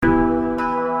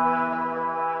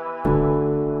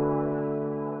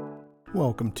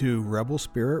Welcome to Rebel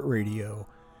Spirit Radio,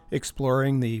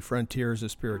 exploring the frontiers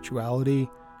of spirituality,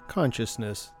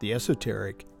 consciousness, the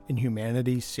esoteric, and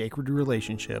humanity's sacred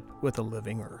relationship with the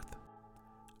living earth.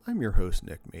 I'm your host,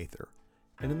 Nick Mather,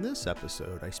 and in this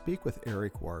episode I speak with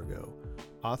Eric Wargo,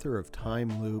 author of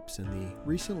Time Loops and the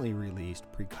recently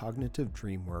released Precognitive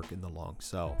Dream Work in the Long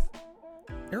Self.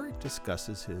 Eric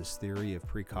discusses his theory of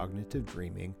precognitive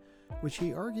dreaming, which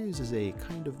he argues is a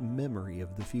kind of memory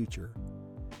of the future.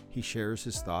 He shares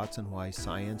his thoughts on why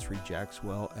science rejects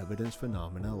well-evidenced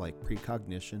phenomena like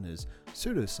precognition as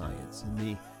pseudoscience and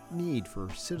the need for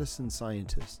citizen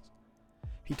scientists.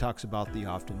 He talks about the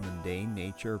often mundane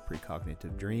nature of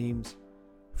precognitive dreams,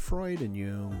 Freud and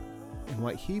Jung, and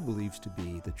what he believes to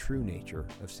be the true nature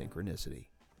of synchronicity.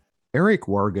 Eric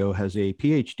Wargo has a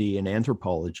PhD in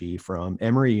anthropology from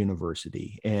Emory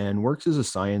University and works as a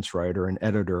science writer and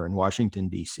editor in Washington,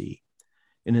 D.C.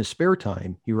 In his spare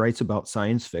time, he writes about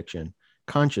science fiction,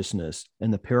 consciousness,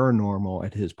 and the paranormal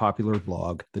at his popular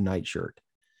blog, The Nightshirt.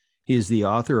 He is the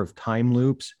author of Time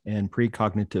Loops and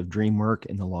Precognitive Dream Work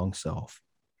in the Long Self.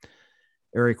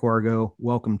 Eric Wargo,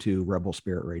 welcome to Rebel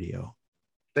Spirit Radio.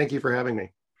 Thank you for having me.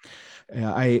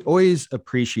 I always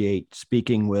appreciate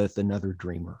speaking with another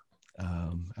dreamer.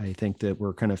 I think that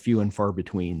we're kind of few and far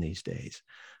between these days.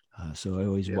 So I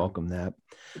always welcome that.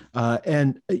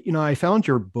 I found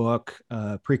your book,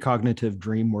 Precognitive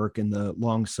Dream Work in the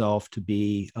Long Self, to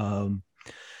be a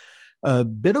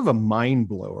bit of a mind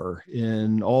blower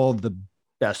in all the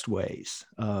best ways.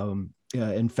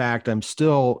 In fact, I'm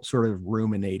still sort of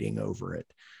ruminating over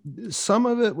it. Some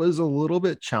of it was a little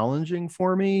bit challenging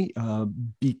for me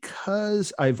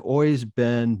because I've always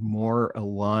been more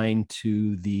aligned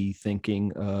to the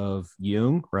thinking of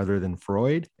Jung rather than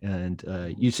Freud.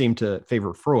 And you seem to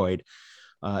favor Freud.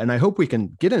 And I hope we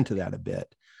can get into that a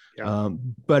bit. Yeah.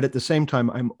 But at the same time,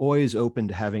 I'm always open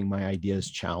to having my ideas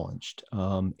challenged.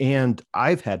 And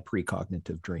I've had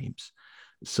precognitive dreams.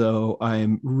 So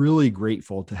I'm really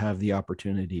grateful to have the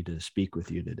opportunity to speak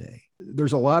with you today.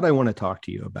 There's a lot I want to talk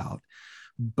to you about,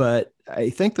 but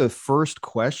I think the first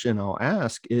question I'll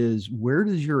ask is, where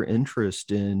does your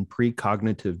interest in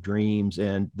precognitive dreams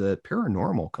and the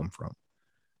paranormal come from?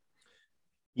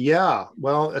 Yeah,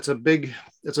 well, it's a big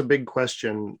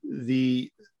question.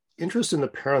 The interest in the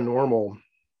paranormal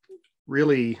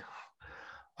really,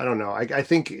 I don't know. I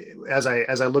think as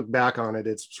I look back on it,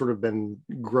 it's sort of been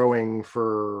growing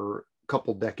for a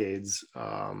couple decades,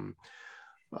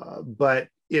 but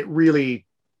it really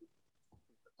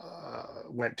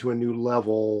went to a new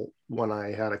level when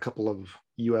I had a couple of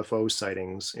UFO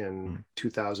sightings in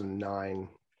 2009,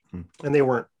 and they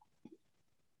weren't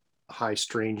high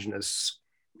strangeness,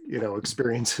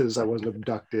 experiences. I wasn't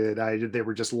abducted. They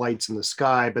were just lights in the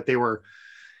sky, but they were,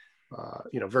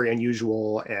 very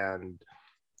unusual and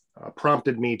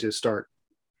prompted me to start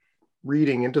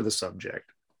reading into the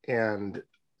subject. And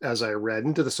as I read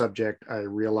into the subject, I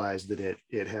realized that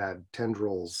it had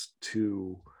tendrils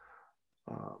to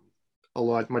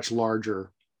much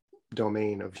larger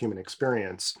domain of human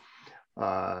experience,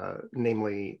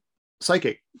 namely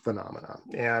psychic phenomena.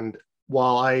 And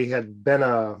while I had been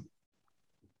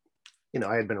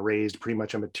raised pretty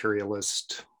much a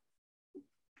materialist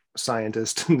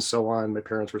scientist and so on. My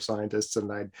parents were scientists,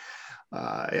 and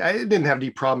I didn't have any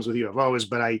problems with UFOs,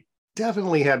 but I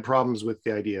definitely had problems with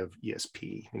the idea of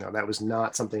ESP. That was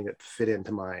not something that fit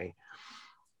into my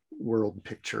world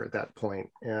picture at that point.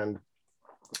 And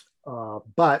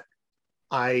but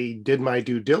I did my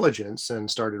due diligence and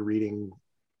started reading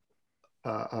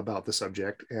about the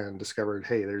subject and discovered,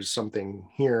 hey, there's something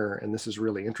here, and this is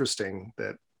really interesting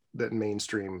that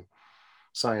mainstream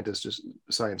science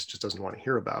just doesn't want to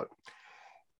hear about.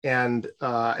 And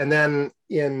then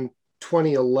in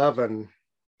 2011,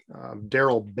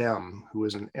 Daryl Bem, who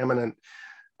is an eminent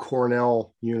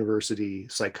Cornell University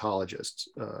psychologist,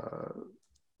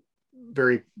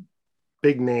 very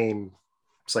big name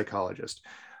psychologist,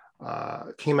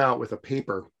 came out with a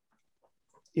paper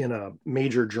in a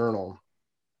major journal.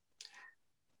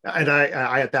 And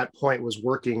I at that point was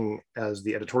working as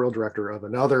the editorial director of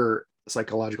another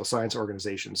psychological science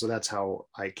organization. So that's how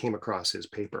I came across his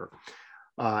paper.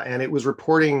 And it was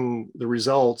reporting the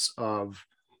results of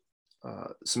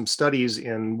some studies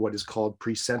in what is called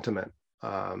presentiment.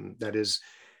 That is,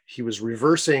 he was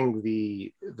reversing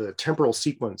the temporal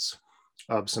sequence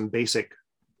of some basic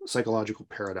psychological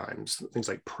paradigms, things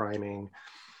like priming,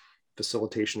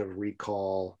 facilitation of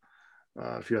recall,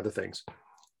 a few other things,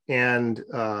 and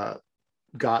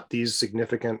got these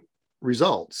significant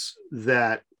results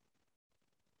that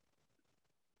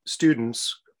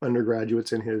students,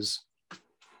 undergraduates in his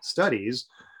studies,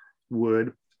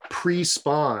 would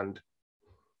pre-spawned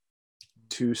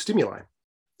to stimuli,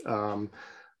 and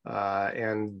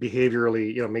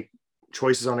behaviorally, make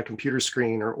choices on a computer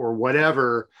screen or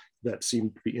whatever that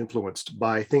seemed to be influenced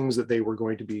by things that they were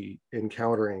going to be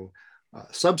encountering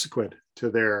subsequent to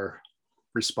their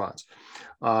response.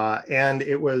 And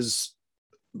it was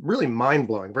really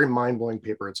mind-blowing, very mind-blowing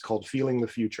paper. It's called Feeling the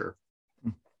Future.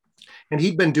 And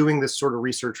he'd been doing this sort of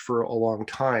research for a long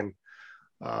time,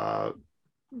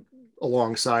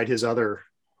 alongside his other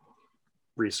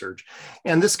research.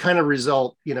 And this kind of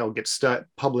result, gets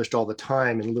published all the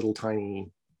time in little tiny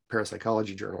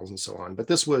parapsychology journals and so on. But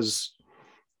this was,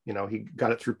 he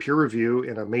got it through peer review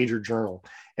in a major journal,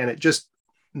 and it just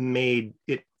made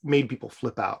people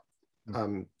flip out.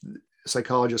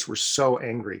 Psychologists were so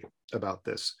angry about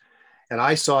this. And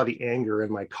I saw the anger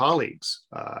in my colleagues,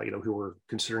 who were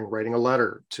considering writing a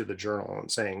letter to the journal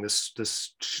and saying this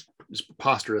is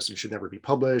preposterous and should never be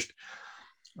published.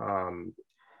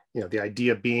 The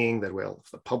idea being that, well,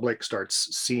 if the public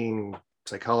starts seeing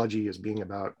psychology as being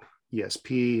about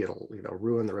ESP, it'll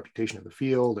ruin the reputation of the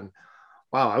field. And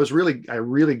wow, I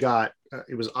really got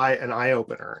it was an eye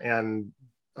opener. And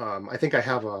I think I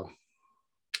have a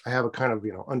kind of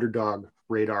underdog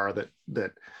radar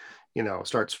that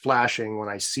starts flashing when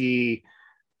I see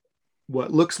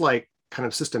what looks like kind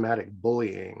of systematic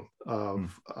bullying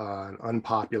of an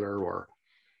unpopular or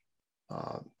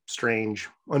strange,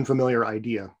 unfamiliar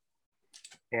idea.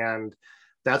 And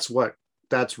that's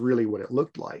really what it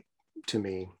looked like to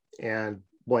me. And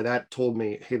boy, that told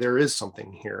me, hey, there is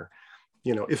something here.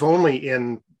 If only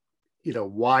in,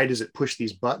 why does it push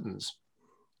these buttons?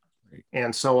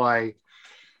 And so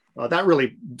that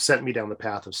really sent me down the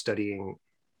path of studying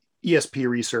ESP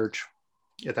research.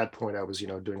 At that point, I was,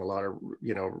 doing a lot of,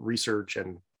 research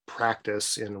and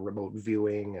practice in remote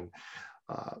viewing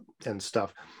and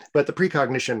stuff. But the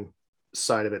precognition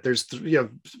side of it, there's,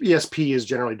 ESP is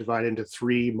generally divided into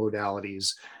three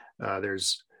modalities.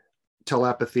 There's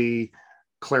telepathy,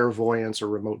 clairvoyance or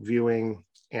remote viewing,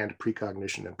 and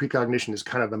precognition. And precognition is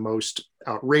kind of the most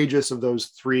outrageous of those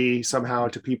three somehow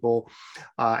to people.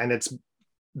 And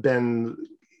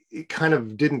it kind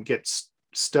of didn't get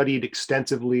studied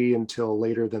extensively until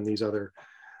later than these other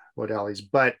modalities.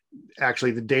 But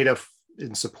actually the data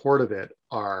in support of it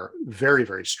are very,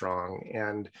 very strong.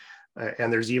 And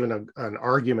there's even an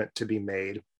argument to be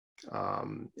made.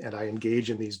 And I engage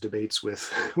in these debates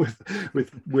with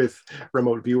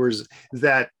remote viewers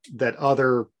that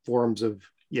other forms of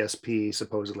ESP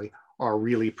supposedly are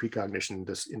really precognition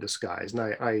in disguise.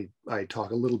 And I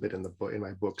talk a little bit in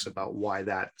my books about why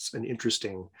that's an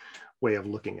interesting way of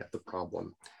looking at the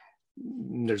problem.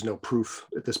 There's no proof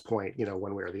at this point,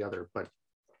 one way or the other. But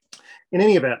in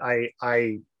any event,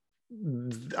 I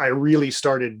really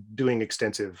started doing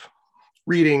extensive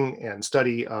reading and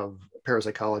study of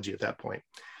parapsychology at that point.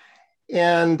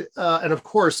 And of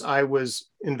course, I was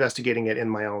investigating it in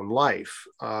my own life.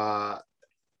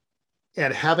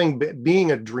 And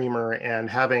being a dreamer and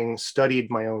having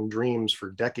studied my own dreams for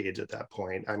decades at that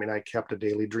point, I mean, I kept a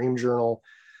daily dream journal.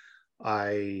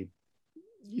 I,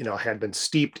 had been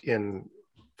steeped in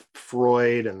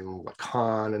Freud and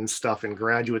Lacan and stuff in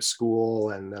graduate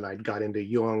school. And then I got into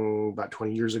Jung about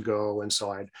 20 years ago. And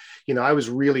so I was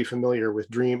really familiar with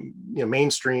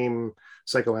mainstream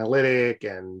psychoanalytic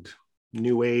and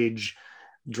new age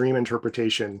dream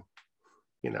interpretation,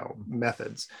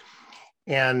 methods.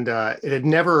 And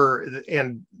the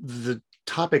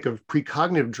topic of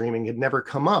precognitive dreaming had never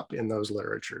come up in those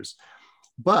literatures.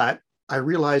 But I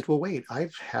realized, well, wait,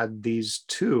 I've had these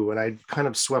too. And I kind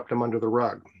of swept them under the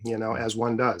rug, as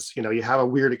one does. You have a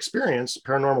weird experience,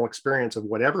 paranormal experience of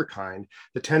whatever kind.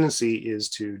 The tendency is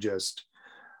to just,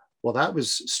 well, that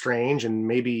was strange. And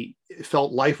maybe it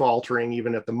felt life altering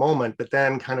even at the moment, but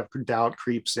then kind of doubt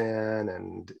creeps in.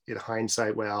 And in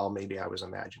hindsight, well, maybe I was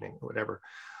imagining or whatever.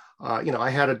 I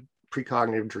had a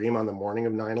precognitive dream on the morning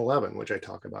of 9/11, which I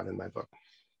talk about in my book,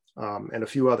 and a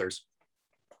few others.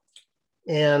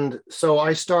 And so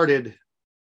I started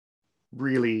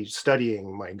really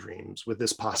studying my dreams with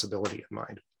this possibility in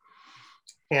mind.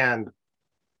 And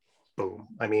boom,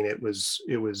 I mean, it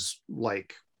was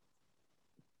like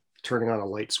turning on a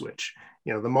light switch.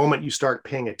 The moment you start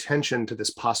paying attention to this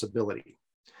possibility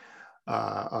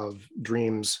of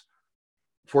dreams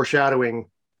foreshadowing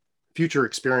future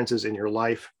experiences in your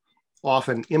life,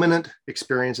 often imminent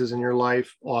experiences in your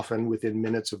life, often within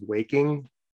minutes of waking,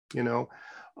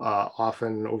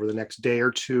 often over the next day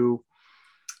or two,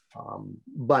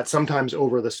 but sometimes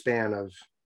over the span of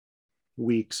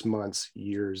weeks, months,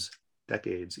 years,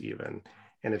 decades even.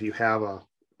 And if you have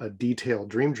a detailed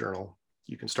dream journal,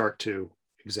 you can start to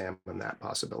examine that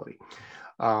possibility.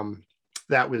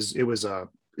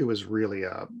 It was really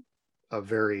a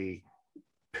very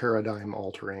paradigm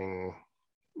altering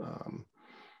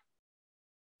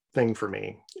thing for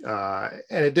me.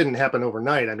 And it didn't happen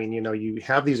overnight. I mean, you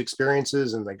have these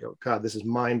experiences and they go, God, this is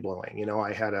mind blowing.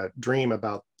 I had a dream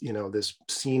about, this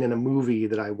scene in a movie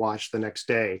that I watched the next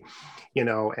day,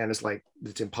 and it's like,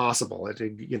 it's impossible.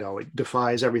 It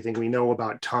defies everything we know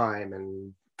about time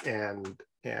and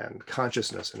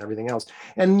consciousness and everything else.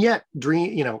 And yet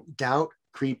doubt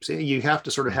creeps in. You have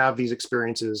to sort of have these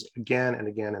experiences again and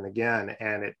again and again.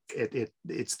 And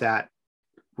it's that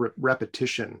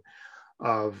repetition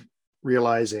of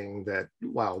realizing that,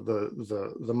 wow,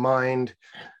 the mind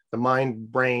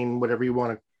brain, whatever you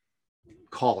want to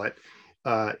call it,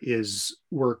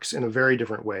 works in a very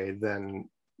different way than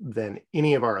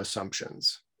any of our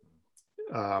assumptions.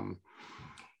 And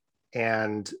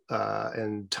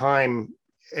time,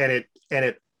 and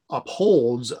it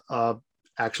upholds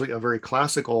actually a very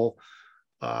classical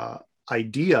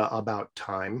idea about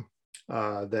time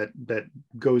that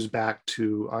goes back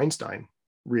to Einstein,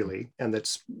 really, and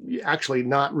that's actually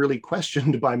not really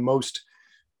questioned by most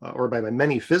or by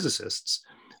many physicists.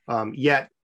 Yet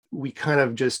we kind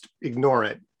of just ignore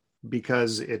it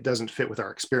because it doesn't fit with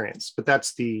our experience. But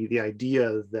that's the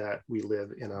idea that we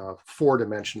live in a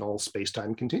four-dimensional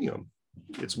space-time continuum.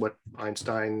 It's what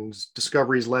Einstein's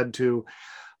discoveries led to,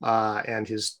 and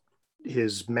his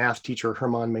math teacher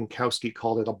Hermann Minkowski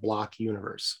called it a block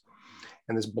universe.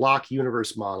 And this block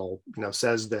universe model,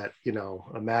 says that,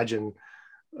 imagine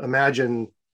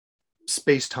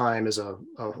space-time is a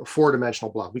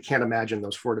four-dimensional block. We can't imagine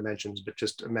those four dimensions, but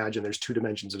just imagine there's two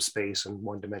dimensions of space and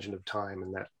one dimension of time,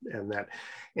 and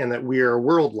that we are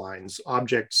world lines.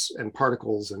 Objects and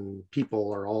particles and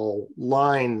people are all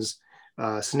lines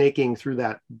snaking through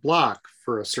that block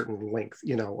for a certain length,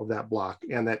 of that block,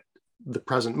 and that the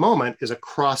present moment is a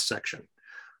cross section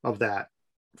of that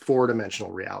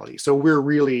four-dimensional reality. So we're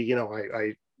really,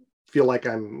 I feel like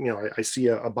I'm, I see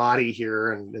a body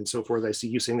here and so forth. I see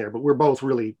you sitting there, but we're both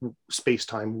really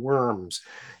space-time worms,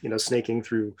 snaking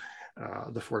through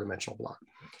the four-dimensional block.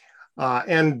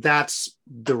 And that's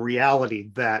the reality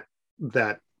that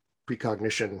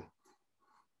precognition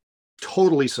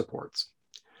totally supports.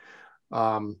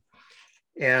 So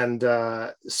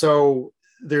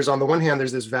there's, on the one hand,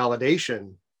 there's this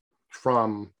validation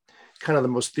from kind of the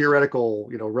most theoretical,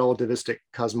 relativistic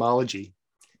cosmology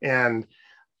and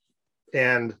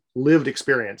lived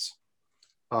experience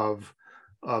of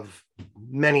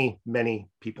many, many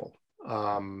people.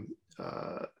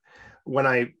 When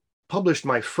I published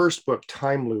my first book,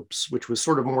 Time Loops, which was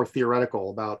sort of more theoretical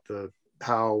about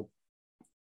how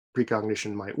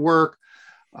precognition might work,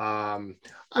 I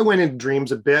went into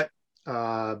dreams a bit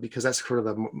because that's sort of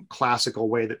the classical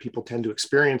way that people tend to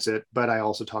experience it. But I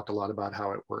also talked a lot about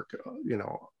how it worked,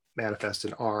 manifests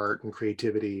in art and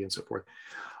creativity and so forth.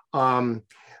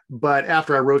 But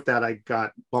after I wrote that, I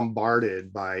got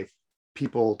bombarded by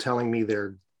people telling me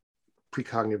their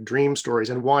precognitive dream stories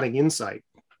and wanting insight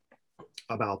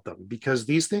about them, because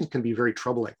these things can be very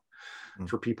troubling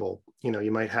for people.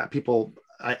 You might have people,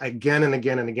 again and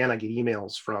again and again, I get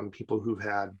emails from people who've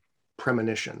had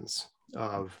premonitions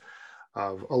of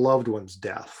a loved one's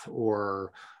death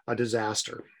or a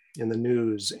disaster in the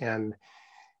news. And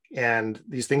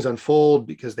these things unfold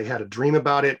because they had a dream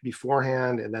about it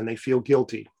beforehand, and then they feel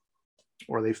guilty,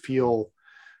 or they feel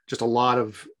just a lot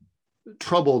of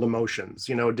troubled emotions.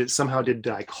 Did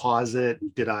I cause it?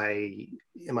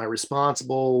 Am I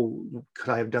responsible?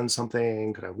 Could I have done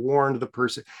something? Could I have warned the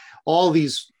person? All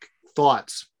these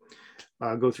thoughts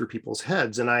go through people's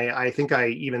heads. And I think I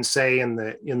even say in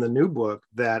the new book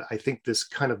that I think this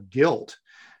kind of guilt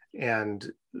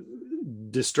and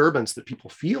disturbance that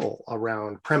people feel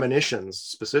around premonitions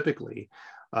specifically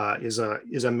is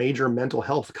a major mental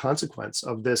health consequence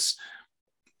of this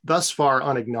thus far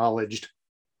unacknowledged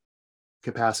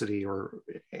capacity,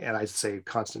 and I'd say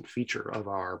constant feature of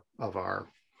our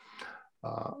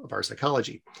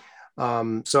psychology.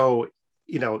 So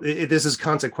this is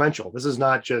consequential. This is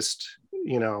not just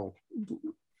it's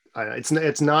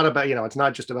not about it's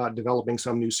not just about developing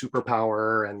some new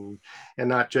superpower and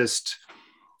not just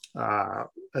a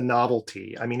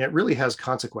novelty. I mean, it really has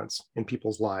consequence in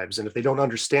people's lives, and if they don't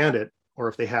understand it, or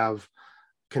if they have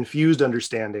confused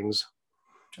understandings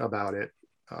about it,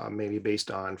 maybe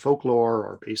based on folklore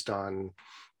or based on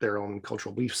their own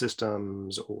cultural belief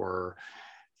systems or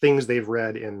things they've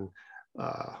read in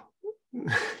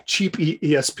cheap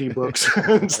ESP books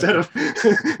instead of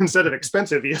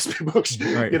expensive ESP books,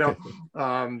 right.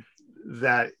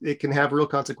 That it can have real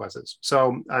consequences.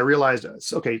 So I realized,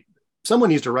 okay, someone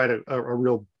needs to write a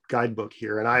real guidebook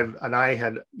here. And I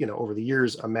had, over the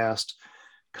years amassed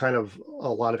kind of a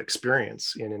lot of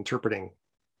experience in interpreting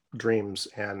dreams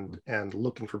and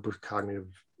looking for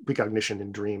precognition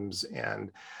in dreams,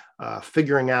 and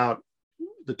figuring out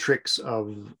the tricks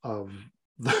of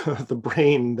the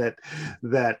brain that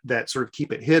sort of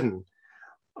keep it hidden.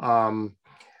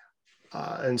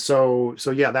 And so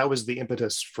yeah, that was the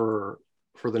impetus for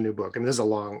the new book. And this is a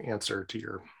long answer to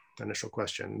your initial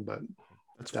question, but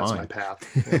that's my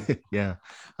path. Yeah.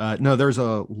 No, there's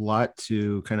a lot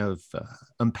to kind of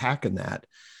unpack in that.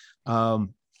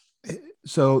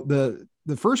 So the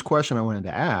first question I wanted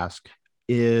to ask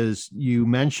is, you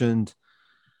mentioned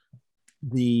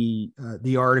the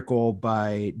article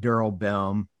by Daryl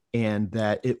Bem, and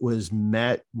that it was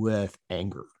met with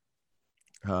anger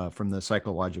from the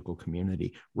psychological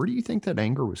community. Where do you think that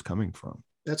anger was coming from?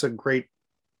 That's a great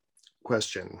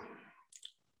question.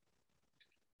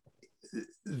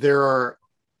 There are,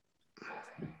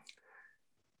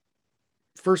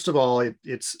 first of all,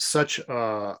 it's such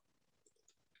a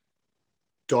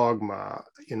dogma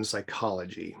in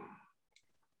psychology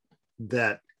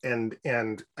that, and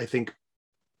I think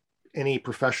any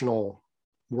professional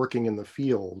working in the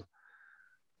field,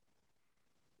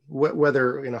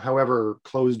 whether, however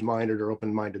closed-minded or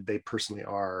open-minded they personally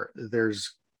are,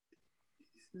 there's,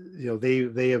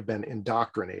 they have been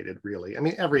indoctrinated, really. I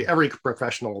mean, every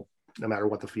professional, no matter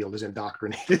what the field, is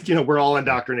indoctrinated. We're all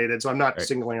indoctrinated. So I'm not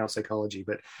singling out psychology,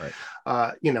 but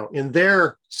in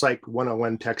their Psych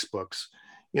 101 textbooks,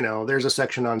 there's a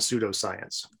section on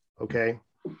pseudoscience. Okay.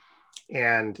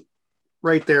 And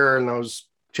right there in those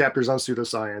chapters on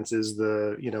pseudoscience is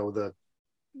the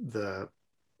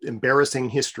embarrassing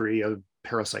history of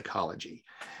parapsychology,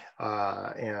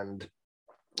 and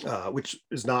which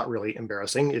is not really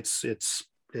embarrassing. It's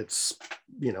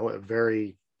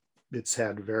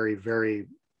had very, very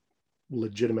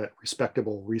legitimate,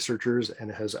 respectable researchers,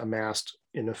 and has amassed,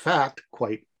 in fact,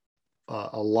 quite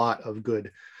a lot of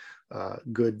good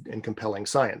and compelling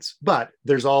science. But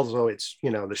there's also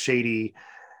the shady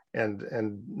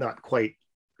and not quite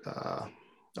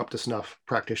up to snuff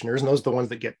practitioners, and those are the ones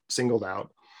that get singled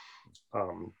out.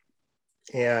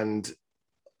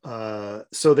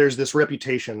 So there's this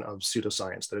reputation of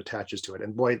pseudoscience that attaches to it.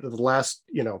 And boy, the last,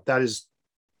 that is,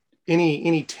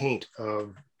 any taint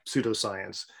of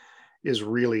pseudoscience is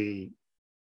really,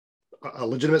 a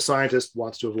legitimate scientist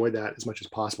wants to avoid that as much as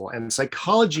possible. And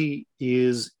psychology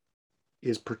is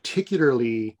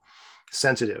particularly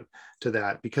sensitive to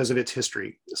that because of its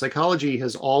history. Psychology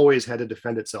has always had to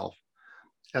defend itself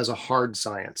as a hard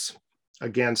science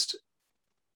against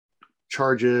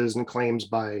charges and claims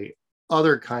by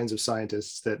other kinds of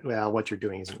scientists that, well, what you're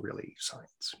doing isn't really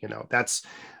science.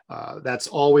 That's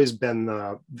always been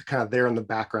the kind of there in the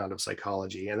background of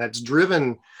psychology, and that's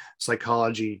driven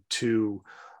psychology to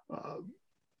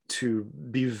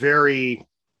be very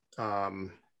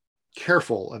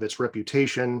careful of its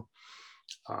reputation,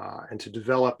 and to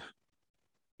develop,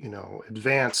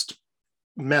 advanced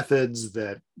methods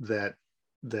that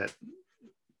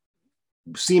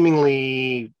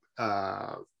seemingly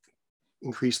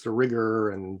increase the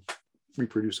rigor and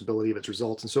reproducibility of its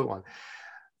results and so on.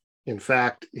 In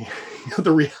fact,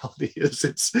 the reality is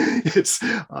it's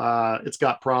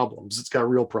got problems. It's got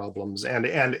real problems. And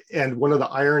one of the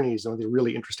ironies, one of the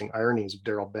really interesting ironies of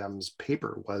Daryl Bem's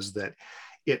paper was that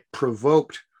it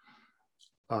provoked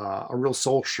a real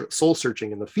soul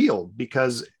searching in the field,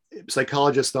 because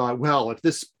psychologists thought, well, if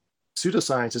this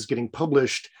pseudoscience is getting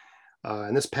published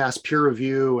and this passed peer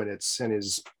review, and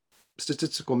his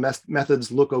statistical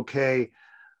methods look okay,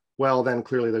 well, then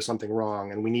clearly there's something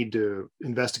wrong, and we need to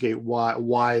investigate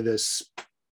why this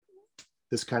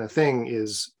kind of thing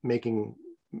is making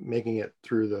it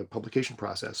through the publication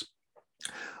process.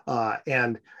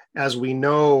 And as we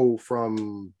know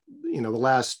from the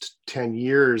last 10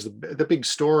 years, the big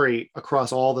story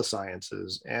across all the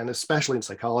sciences, and especially in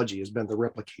psychology, has been the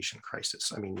replication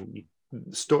crisis. I mean,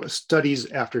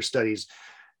 studies after studies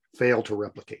fail to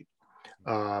replicate,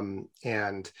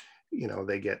 and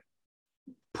they get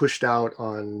pushed out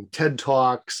on TED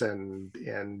Talks,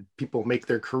 and people make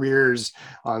their careers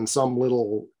on some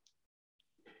little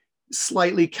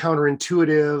slightly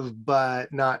counterintuitive,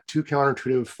 but not too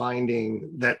counterintuitive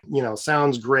finding that,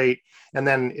 sounds great. And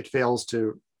then it fails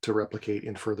to replicate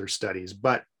in further studies.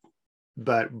 But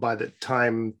by the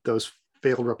time those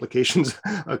failed replications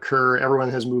occur, everyone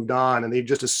has moved on, and they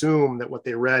just assume that what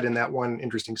they read in that one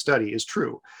interesting study is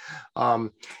true.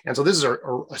 And so this is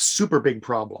a super big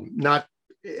problem.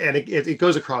 And it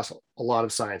goes across a lot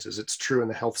of sciences. It's true in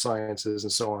the health sciences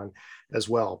and so on as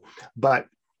well. But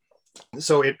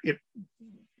so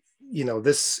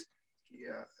this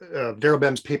Daryl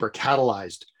Bem's paper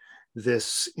catalyzed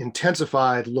this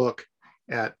intensified look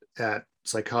at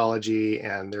psychology,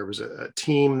 and there was a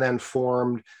team then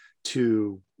formed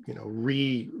to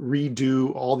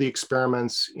redo all the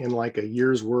experiments in like a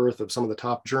year's worth of some of the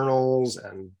top journals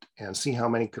and see how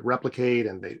many could replicate.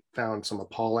 And they found some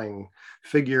appalling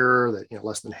figure that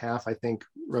less than half, I think,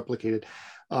 replicated.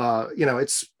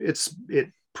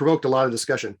 It provoked a lot of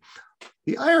discussion.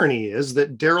 The irony is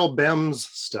that Daryl Bem's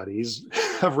studies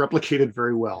have replicated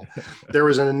very well. There were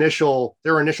initial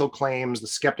claims. The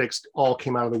skeptics all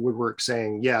came out of the woodwork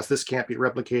saying, yes, this can't be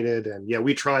replicated. And yeah,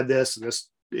 we tried this and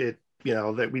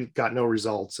that we got no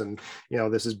results. And,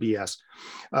 this is BS.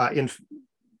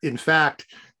 In fact,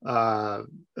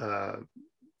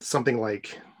 something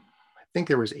like, I think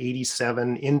there was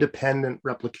 87 independent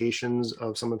replications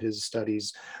of some of his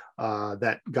studies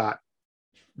that got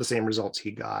the same results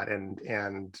he got,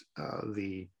 and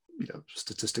the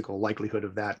statistical likelihood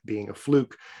of that being a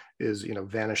fluke is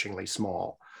vanishingly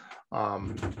small.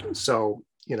 So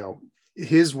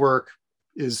his work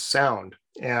is sound,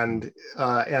 and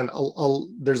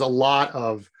there's a lot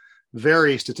of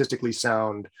very statistically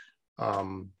sound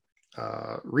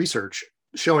research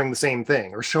showing the same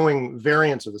thing, or showing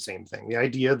variants of the same thing. The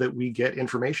idea that we get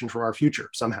information from our future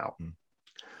somehow.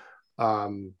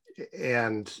 And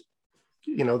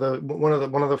one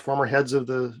of the former heads of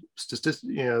the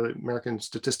American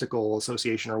Statistical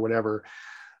Association or whatever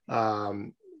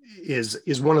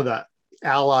is one of the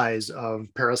allies of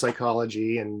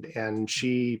parapsychology, and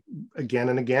she again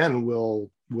and again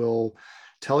will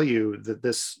tell you that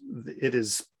it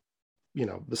is,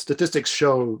 the statistics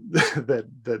show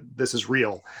that this is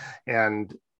real,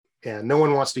 and no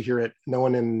one wants to hear it. No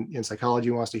one in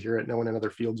psychology wants to hear it. No one in other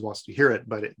fields wants to hear it,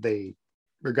 but they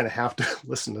are going to have to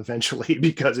listen eventually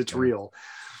because it's real.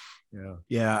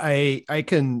 Yeah. I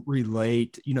can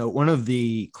relate. One of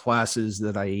the classes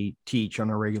that I teach on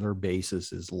a regular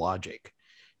basis is logic.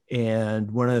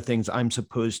 And one of the things I'm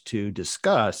supposed to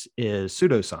discuss is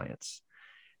pseudoscience.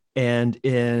 And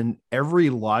in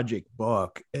every logic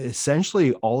book,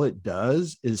 essentially all it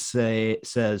does is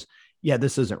says, yeah,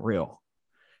 this isn't real.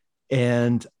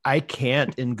 And I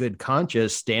can't in good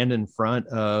conscience stand in front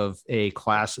of a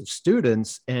class of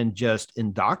students and just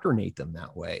indoctrinate them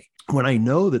that way, when I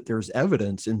know that there's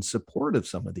evidence in support of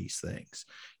some of these things.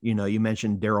 You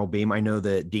mentioned Daryl Bem. I know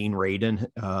that Dean Radin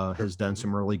has done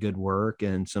some really good work,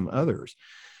 and some others.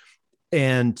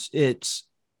 And it's,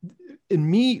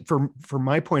 in me, from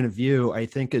my point of view, I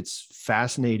think it's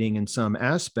fascinating in some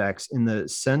aspects, in the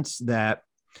sense that,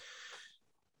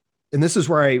 and this is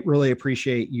where I really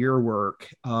appreciate your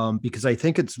work, because I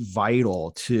think it's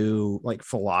vital to like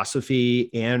philosophy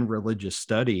and religious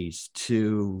studies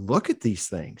to look at these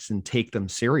things and take them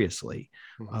seriously.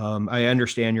 I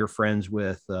understand you're friends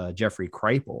with Jeffrey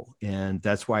Kripal, and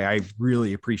that's why I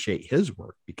really appreciate his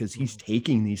work, because he's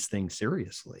taking these things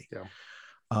seriously.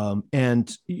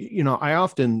 And I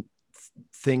often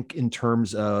think in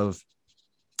terms of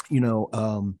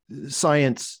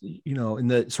science, in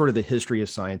the sort of the history of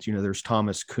science, there's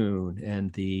Thomas Kuhn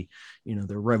and the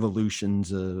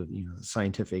revolutions of,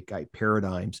 scientific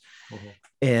paradigms.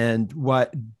 And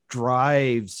what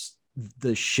drives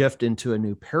the shift into a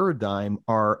new paradigm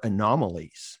are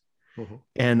anomalies.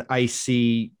 And I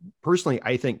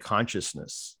think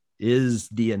consciousness is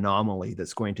the anomaly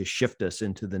that's going to shift us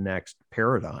into the next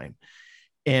paradigm.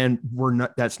 And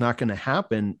that's not going to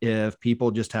happen if people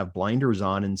just have blinders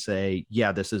on and say,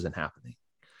 yeah, this isn't happening.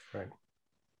 Right.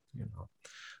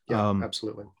 Yeah,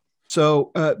 absolutely.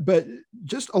 So, but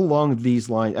just along these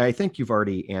lines, I think you've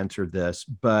already answered this,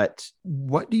 but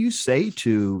what do you say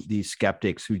to these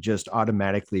skeptics who just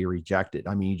automatically reject it?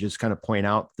 I mean, you just kind of point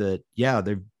out that, yeah,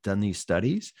 they've done these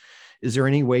studies. Is there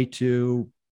any way to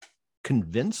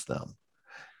convince them?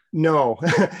 No,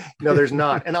 there's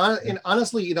not. And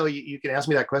honestly, you can ask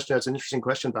me that question. It's an interesting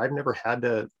question, but I've never had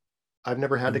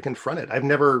to confront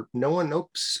it. No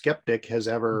skeptic has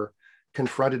ever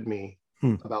confronted me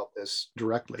about this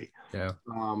directly. Yeah.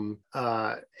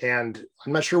 And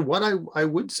I'm not sure what I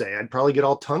would say. I'd probably get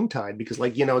all tongue tied, because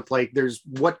it's like, there's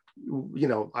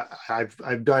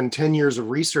I've done 10 years of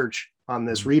research on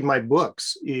this. Read my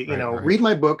books, read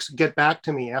my books, get back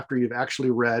to me after you've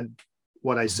actually read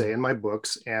what I say in my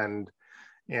books, and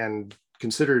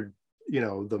considered,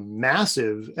 the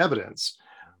massive evidence,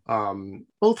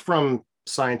 both from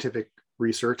scientific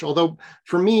research, although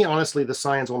for me, honestly, the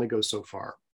science only goes so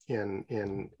far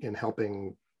in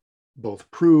helping both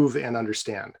prove and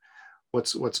understand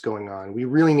what's going on. We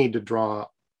really need to draw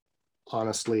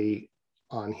honestly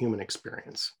on human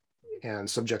experience and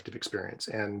subjective experience.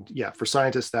 And yeah, for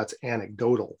scientists, that's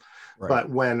anecdotal. Right.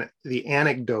 But when the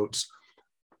anecdotes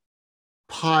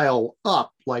pile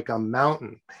up like a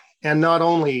mountain. And not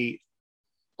only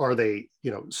are they,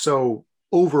 so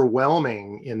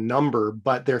overwhelming in number,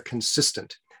 but they're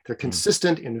consistent. They're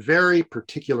consistent in very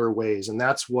particular ways. And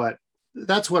that's what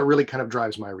really kind of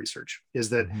drives my research,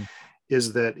 is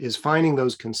finding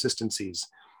those consistencies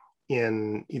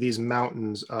in these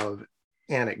mountains of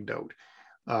anecdote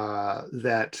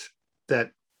that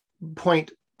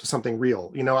point to something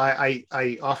real.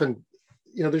 I often,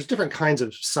 there's different kinds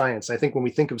of science. I think when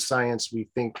we think of science, we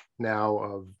think now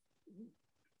of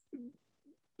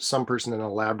some person in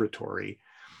a laboratory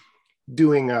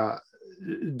doing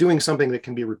something that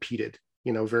can be repeated,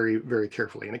 very, very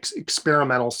carefully, and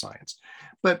experimental science.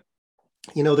 But,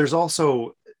 there's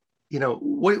also,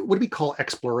 what do we call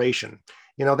exploration?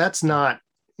 It's not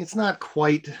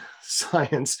quite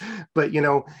science, but,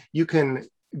 you can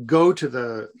go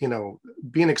to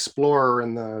be an explorer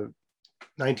in the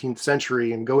 19th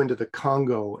century and go into the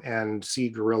Congo and see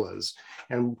gorillas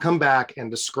and come back and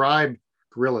describe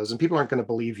gorillas, and people aren't going to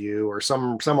believe you, or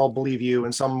some will believe you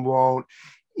and some won't.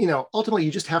 Ultimately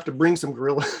you just have to bring some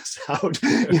gorillas out,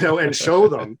 and show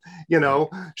them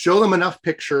enough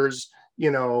pictures,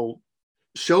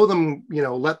 show them,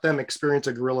 let them experience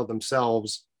a gorilla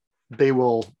themselves. They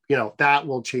will, that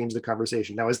will change the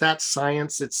conversation. Now, is that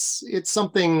science? It's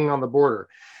something on the border.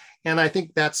 And I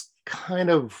think that's kind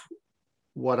of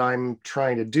what I'm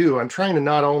trying to do. I'm trying to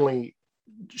not only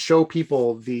show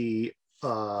people a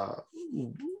lot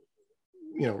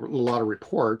of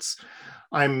reports,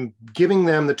 I'm giving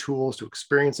them the tools to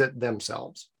experience it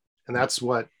themselves. And that's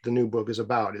what the new book is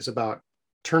about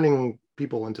turning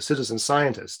people into citizen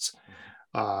scientists,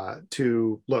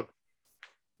 to look.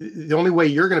 The only way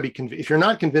you're going to be convinced, if you're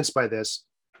not convinced by this,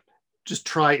 just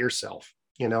try it yourself,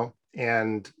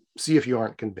 and see if you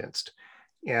aren't convinced.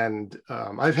 And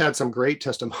I've had some great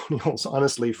testimonials,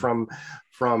 honestly, from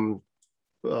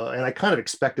and I kind of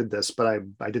expected this, but I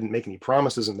didn't make any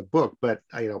promises in the book, but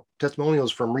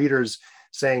testimonials from readers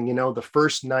saying, the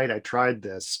first night I tried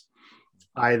this,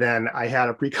 I had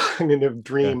a precognitive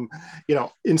dream,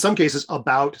 in some cases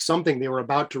about something they were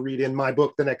about to read in my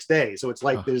book the next day. So it's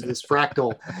like there's this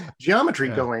fractal geometry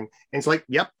going, and it's like,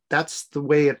 yep, that's the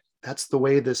way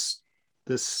this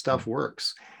stuff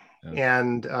works. Yeah.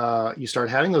 And you start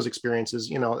having those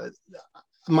experiences.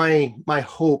 My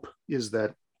hope is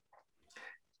that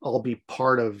I'll be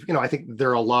part of, I think there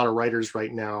are a lot of writers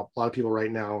right now, a lot of people right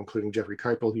now, including Jeffrey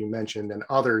Keipel, who you mentioned, and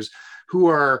others, who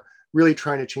are really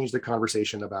trying to change the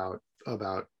conversation about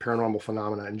paranormal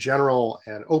phenomena in general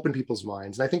and open people's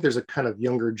minds. And I think there's a kind of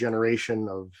younger generation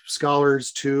of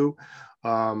scholars too,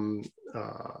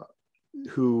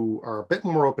 who are a bit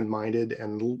more open-minded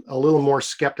and a little more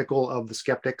skeptical of the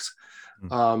skeptics.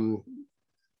 And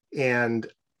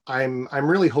I'm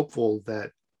really hopeful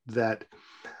that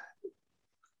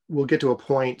we'll get to a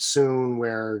point soon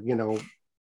where,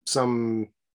 some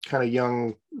kind of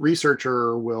young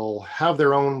researcher will have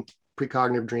their own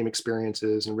precognitive dream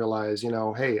experiences and realize,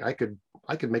 hey, I could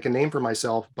make a name for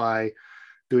myself by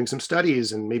doing some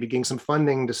studies and maybe getting some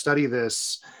funding to study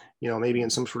this, maybe in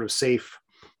some sort of safe,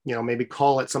 maybe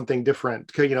call it something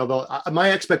different.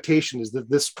 My expectation is that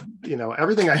this,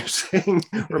 everything I'm saying,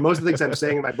 or most of the things I'm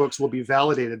saying in my books, will be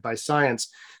validated by science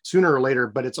sooner or later,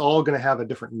 but it's all going to have a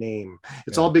different name.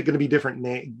 It's all going to be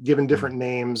given different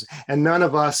names, and none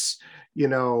of us,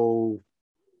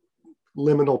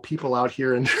 liminal people out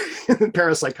here in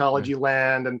parapsychology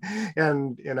land and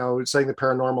studying the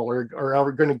paranormal are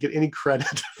ever going to get any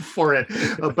credit for it.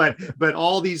 But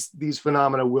all these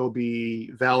phenomena will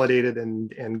be validated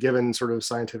and given sort of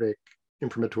scientific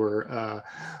imprimatur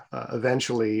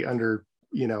eventually under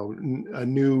a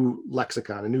new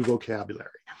lexicon, a new vocabulary,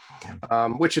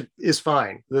 which is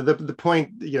fine. The point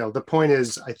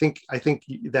is, I think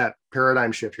that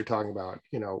paradigm shift you're talking about,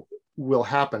 will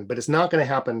happen, but it's not going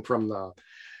to happen from the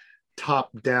top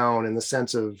down in the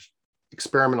sense of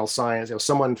experimental science.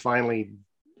 Someone finally,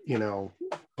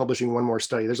 publishing one more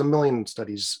study. There's a million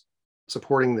studies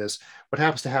supporting this. What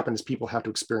happens to happen is people have to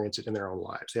experience it in their own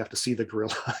lives. They have to see the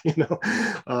gorilla.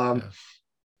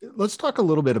 Let's talk a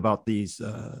little bit about these,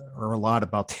 or a lot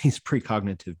about these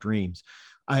precognitive dreams.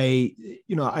 I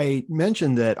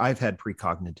mentioned that I've had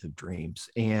precognitive dreams,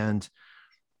 and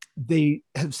they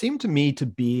have seemed to me to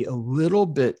be a little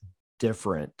bit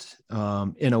different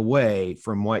in a way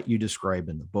from what you describe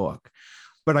in the book.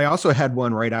 But I also had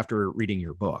one right after reading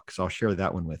your book, so I'll share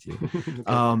that one with you.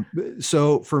 Okay.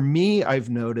 So for me, I've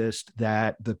noticed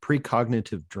that the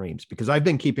precognitive dreams, because I've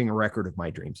been keeping a record of my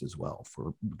dreams as well for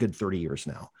a good 30 years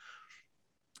now.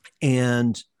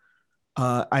 And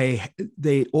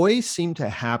they always seem to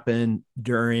happen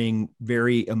during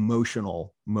very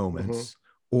emotional moments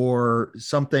or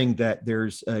something that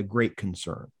there's a great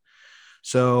concern.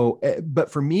 So,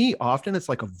 but for me, often it's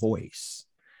like a voice.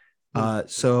 When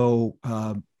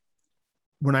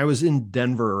I was in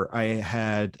Denver, I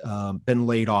had been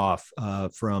laid off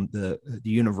from the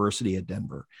University of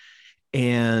Denver.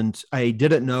 And I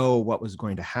didn't know what was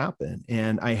going to happen.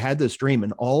 And I had this dream.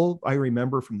 And all I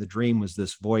remember from the dream was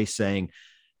this voice saying,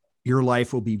 your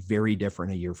life will be very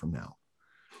different a year from now.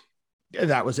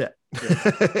 That was it.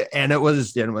 Yeah. And it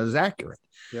was accurate.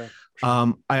 Yeah.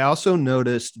 Sure. I also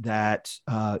noticed that,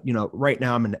 right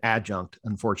now I'm an adjunct,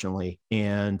 unfortunately.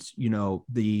 And,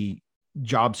 the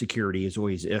job security is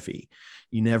always iffy.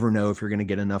 You never know if you're going to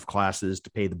get enough classes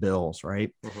to pay the bills.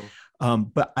 Right.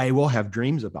 But I will have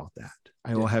dreams about that.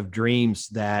 I will have dreams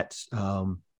that,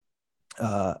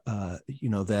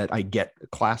 that I get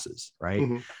classes.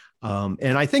 Right.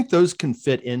 And I think those can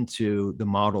fit into the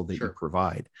model that you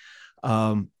provide.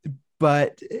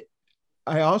 But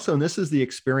I also, and this is the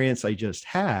experience I just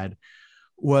had,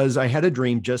 was I had a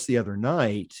dream just the other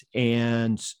night,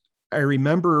 and I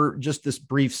remember just this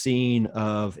brief scene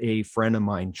of a friend of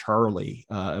mine, Charlie,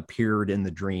 appeared in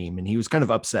the dream, and he was kind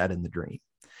of upset in the dream.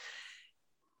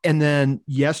 And then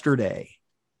yesterday,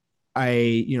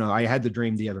 I had the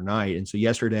dream the other night. And so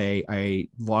yesterday I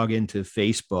log into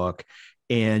Facebook,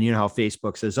 and how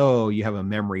Facebook says, oh, you have a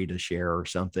memory to share or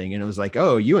something. And it was like,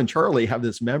 oh, you and Charlie have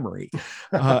this memory.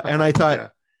 And I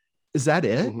thought, is that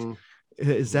it?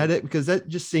 Is that it? Because that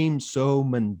just seems so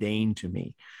mundane to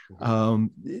me.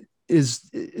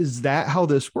 Is that how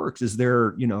this works? Is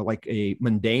there, like a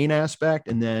mundane aspect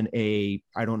and then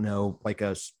like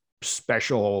a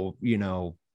special,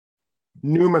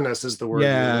 numinous is the word.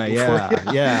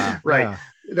 Yeah. Right. Yeah.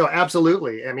 No,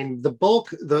 absolutely. I mean,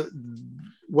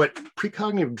 what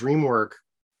precognitive dream work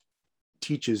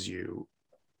teaches you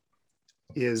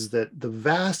is that the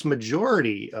vast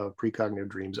majority of precognitive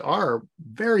dreams are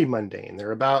very mundane.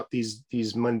 They're about these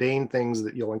mundane things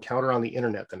that you'll encounter on the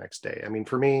internet the next day. I mean,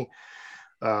 for me,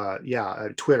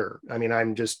 Twitter. I mean,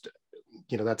 I'm just,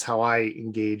 that's how I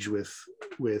engage with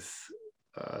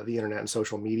the internet and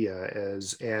social media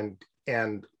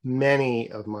and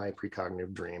many of my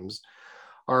precognitive dreams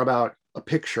are about a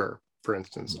picture, for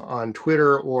instance, on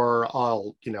Twitter, or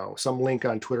some link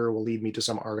on Twitter will lead me to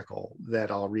some article that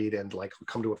I'll read and like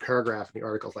come to a paragraph in the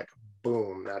article, like,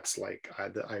 boom, that's like,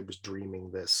 I was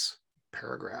dreaming this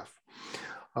paragraph.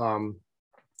 And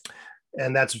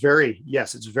that's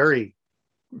it's very,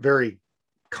 very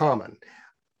common.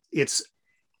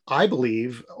 I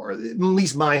believe, or at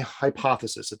least my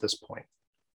hypothesis at this point,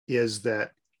 is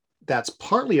that that's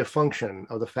partly a function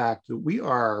of the fact that we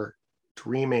are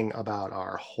dreaming about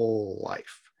our whole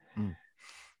life.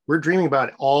 We're dreaming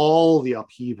about all the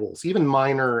upheavals, even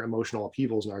minor emotional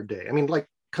upheavals in our day. I mean, like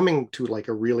coming to like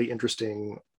a really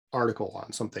interesting article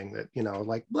on something that,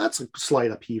 like, well, that's a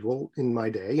slight upheaval in my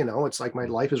day. It's like my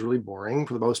life is really boring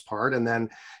for the most part. And then,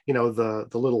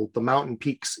 the mountain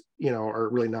peaks, are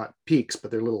really not peaks,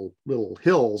 but they're little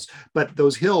hills. But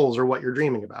those hills are what you're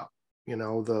dreaming about,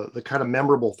 the kind of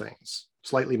memorable things,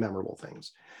 slightly memorable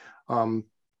things.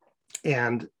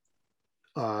 And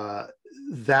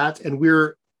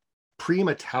we're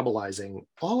pre-metabolizing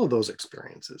all of those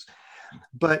experiences.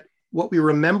 But what we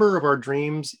remember of our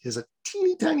dreams is a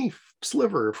teeny tiny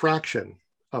fraction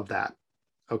of that.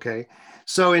 Okay.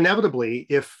 So inevitably,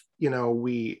 if,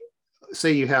 we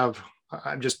say you have,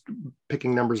 I'm just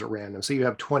picking numbers at random. Say you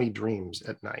have 20 dreams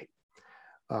at night,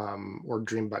 or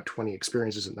dream about 20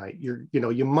 experiences at night.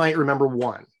 You might remember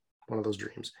one of those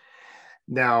dreams.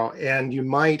 Now, and you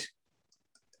might,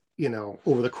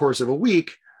 over the course of a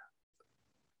week,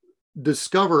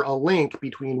 discover a link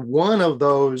between one of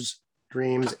those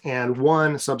dreams and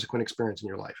one subsequent experience in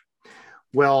your life.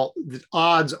 Well, the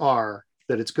odds are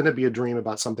that it's going to be a dream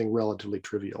about something relatively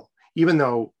trivial, even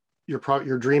though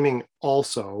you're dreaming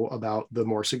also about the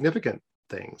more significant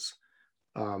things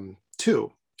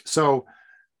too. So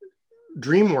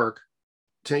dream work,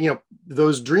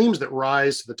 those dreams that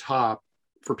rise to the top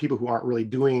for people who aren't really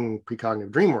doing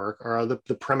precognitive dream work are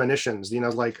the premonitions,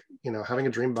 having a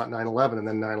dream about 9/11 and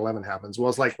then 9/11 happens. Well,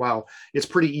 it's like, wow, it's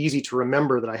pretty easy to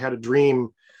remember that I had a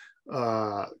dream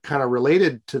kind of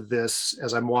related to this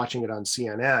as I'm watching it on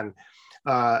CNN.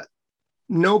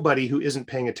 Nobody who isn't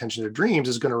paying attention to dreams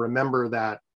is going to remember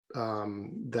that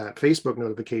Facebook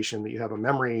notification that you have a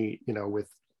memory, with,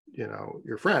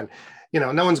 your friend.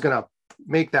 No one's going to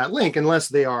make that link unless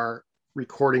they are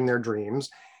recording their dreams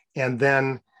and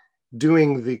then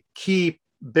doing the key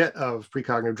bit of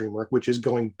precognitive dream work, which is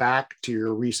going back to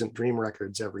your recent dream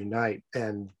records every night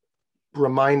and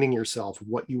reminding yourself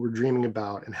what you were dreaming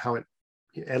about and how it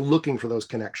and looking for those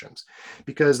connections,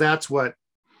 because that's what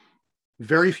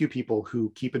very few people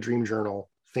who keep a dream journal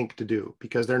think to do,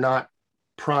 because they're not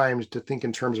primed to think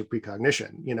in terms of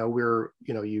precognition.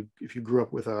 If you grew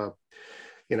up with a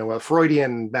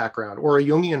Freudian background or a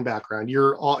Jungian background,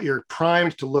 you're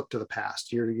primed to look to the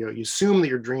past. You assume that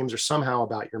your dreams are somehow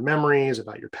about your memories,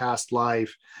 about your past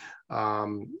life,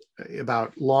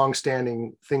 about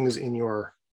long-standing things in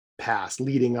your past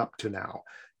leading up to now.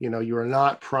 You are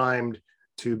not primed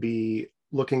to be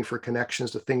looking for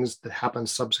connections to things that happen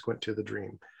subsequent to the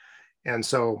dream. And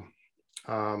so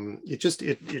it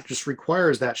just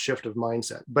requires that shift of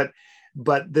mindset. But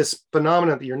this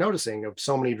phenomenon that you're noticing of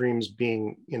so many dreams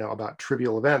being, about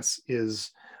trivial events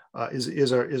is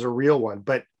a real one.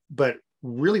 But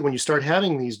really, when you start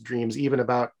having these dreams, even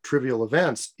about trivial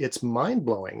events, it's mind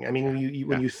blowing. I mean,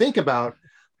 when you think about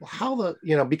how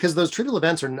because those trivial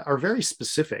events are very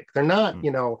specific. They're not,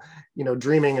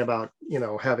 dreaming about,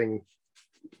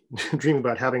 dreaming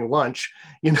about having lunch,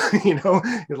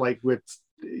 like with,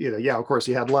 of course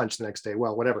you had lunch the next day.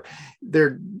 Well, whatever.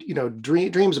 They're,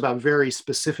 dreams about very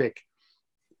specific,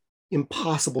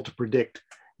 impossible to predict,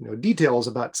 details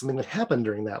about something that happened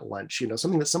during that lunch,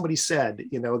 something that somebody said,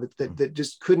 that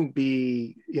just couldn't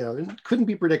be, couldn't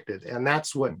be predicted. And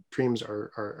that's what dreams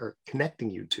are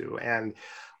connecting you to. And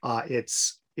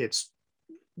it's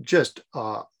just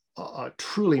a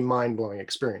truly mind-blowing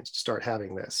experience to start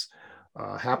having this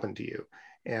happen to you,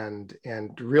 and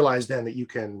realize then that you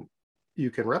can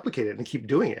replicate it and keep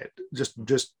doing it.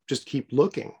 Just keep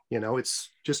looking. It's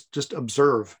just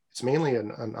observe. It's mainly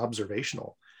an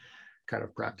observational kind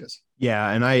of practice. Yeah,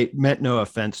 and I meant no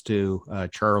offense to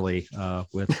Charlie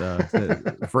with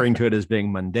referring to it as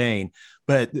being mundane,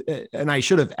 and I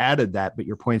should have added that, but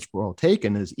your points were all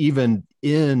taken. Is even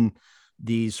in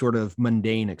these sort of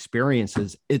mundane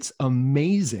experiences, it's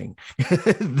amazing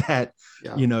that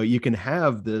you can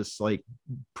have this like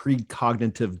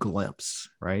precognitive glimpse,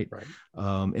 right?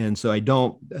 And so I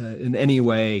don't in any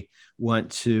way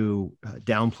want to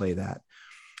downplay that.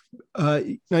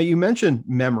 Now you mentioned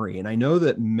memory, and I know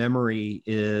that memory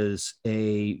is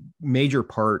a major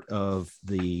part of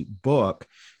the book.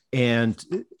 And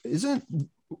isn't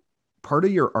part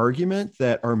of your argument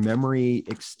that our memory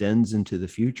extends into the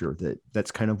future?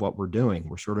 That's kind of what we're doing.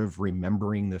 We're sort of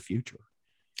remembering the future.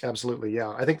 Absolutely,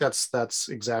 yeah. I think that's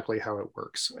exactly how it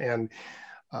works. And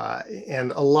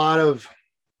a lot of,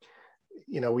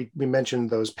 we mentioned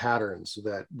those patterns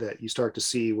that you start to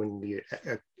see when the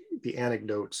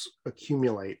anecdotes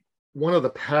accumulate. One of the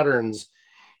patterns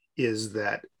is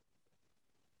that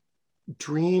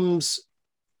dreams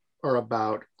are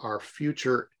about our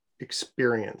future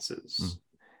experiences.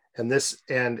 And that's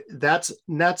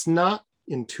not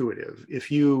intuitive.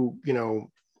 If you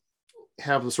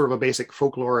have the sort of a basic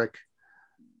folkloric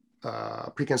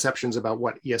preconceptions about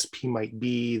what ESP might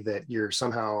be, that you're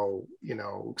somehow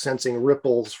sensing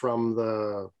ripples from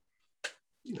the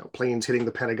planes hitting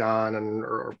the Pentagon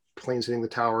or planes hitting the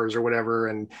towers or whatever,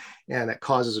 and it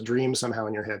causes a dream somehow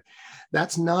in your head.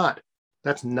 That's not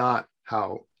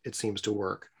how it seems to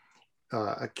work.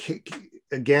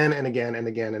 Again and again and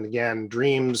again and again,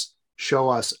 dreams show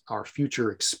us our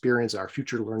future experience, our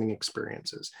future learning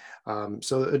experiences.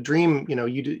 So a dream,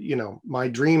 my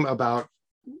dream about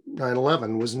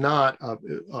 9/11 was not a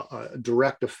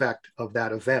direct effect of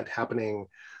that event happening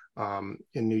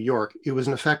in New York. It was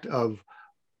an effect of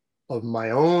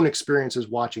my own experiences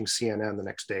watching CNN the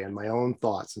next day and my own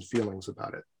thoughts and feelings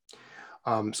about it.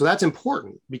 So that's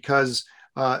important, because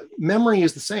memory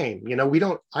is the same. I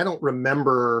don't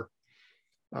remember,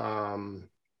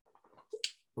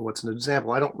 what's an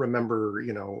example? I don't remember,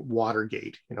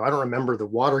 Watergate. I don't remember the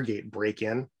Watergate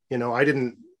break-in. I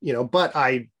didn't, but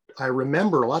I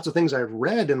remember lots of things I've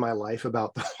read in my life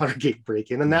about the Watergate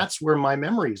break-in, and that's where my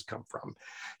memories come from.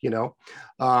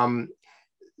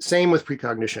 Same with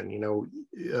precognition.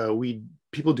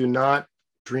 People do not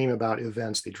dream about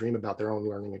events; they dream about their own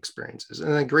learning experiences.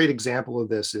 And a great example of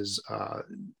this is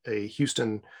a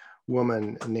Houston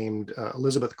woman named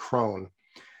Elizabeth Crone,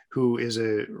 who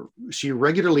she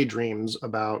regularly dreams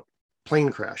about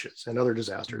plane crashes and other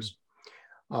disasters.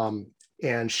 Her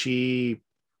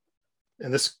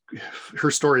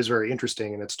story is very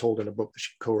interesting, and it's told in a book that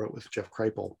she co-wrote with Jeff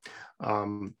Kripal.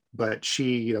 But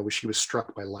she was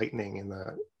struck by lightning in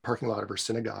the parking lot of her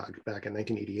synagogue back in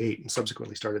 1988, and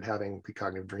subsequently started having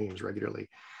precognitive dreams regularly.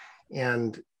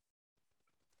 And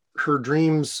her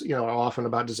dreams, are often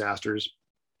about disasters,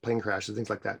 plane crashes,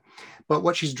 things like that. But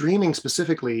what she's dreaming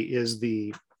specifically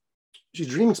the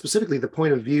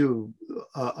point of view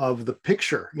of the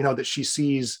picture, that she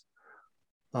sees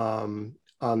on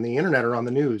the internet or on the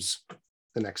news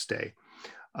the next day.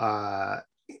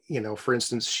 For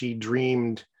instance, she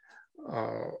dreamed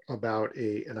about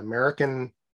an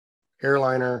American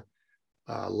airliner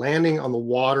landing on the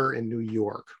water in New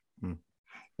York,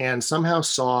 and somehow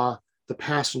saw the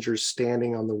passengers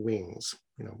standing on the wings.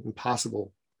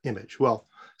 Impossible image. Well,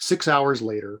 6 hours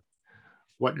later,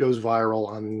 what goes viral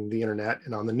on the internet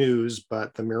and on the news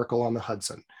but the Miracle on the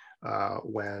Hudson,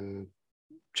 when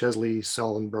Chesley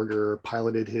Sullenberger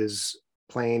piloted his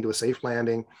plane to a safe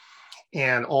landing,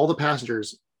 and all the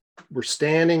passengers were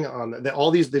standing on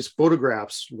all these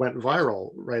photographs went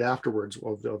viral right afterwards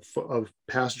of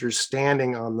passengers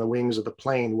standing on the wings of the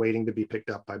plane waiting to be picked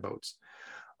up by boats.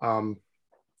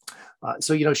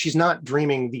 So she's not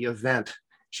dreaming the event,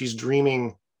 she's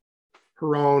dreaming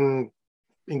her own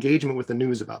engagement with the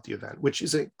news about the event, which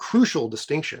is a crucial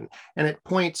distinction. And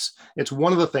it's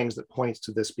one of the things that points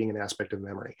to this being an aspect of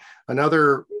memory.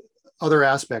 Other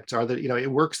aspects are that,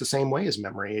 it works the same way as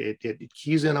memory. It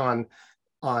keys in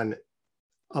on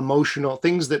emotional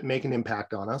things that make an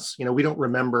impact on us. We don't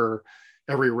remember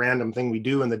every random thing we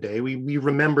do in the day. We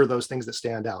remember those things that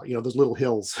stand out, those little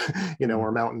hills,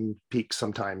 or mountain peaks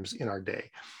sometimes in our day.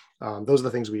 Those are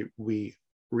the things we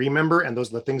remember, and those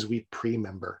are the things we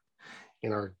pre-member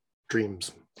in our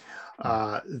dreams.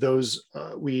 Those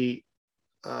are the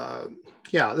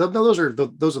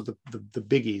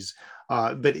biggies.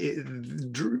 But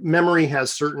memory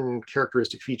has certain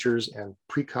characteristic features, and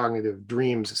precognitive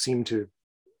dreams seem to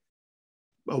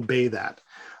obey that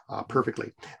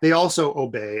perfectly. They also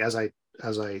obey, as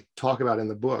I talk about in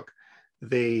the book,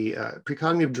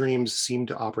 precognitive dreams seem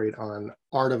to operate on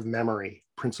art of memory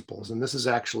principles, and this is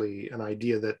actually an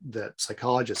idea that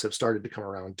psychologists have started to come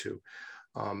around to.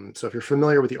 So if you're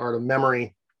familiar with the art of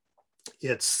memory,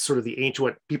 it's sort of the ancient,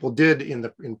 what people did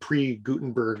in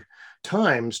pre-Gutenberg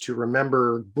times to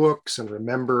remember books and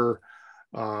remember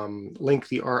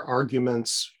lengthy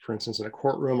arguments, for instance, in a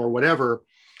courtroom or whatever.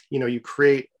 You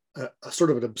create a sort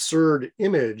of an absurd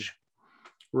image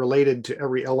related to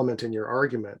every element in your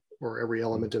argument or every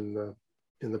element in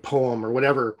the poem or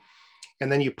whatever,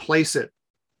 and then you place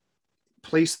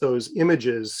those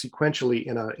images sequentially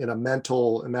in a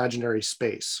mental imaginary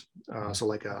space. So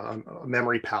like a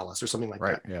memory palace or something like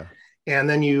that. Yeah. And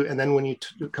then when it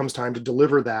comes time to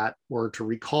deliver that or to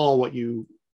recall what you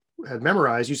had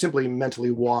memorized, you simply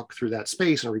mentally walk through that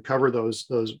space and recover those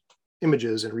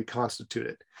images and reconstitute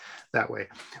it that way.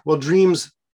 Well,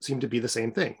 dreams seem to be the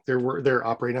same thing. They're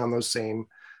operating on those same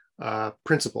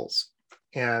principles.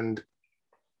 And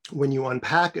when you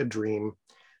unpack a dream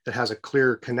that has a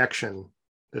clear connection,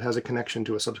 that has a connection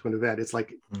to a subsequent event, it's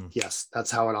like, yes,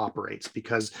 that's how it operates.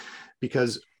 Because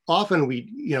often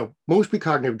most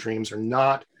precognitive dreams are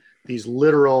not these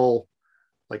literal,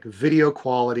 like video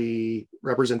quality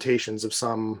representations of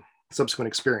some subsequent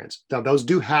experience. Now, those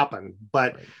do happen,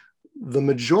 but the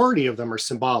majority of them are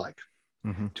symbolic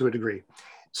to a degree.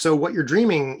 So what you're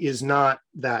dreaming is not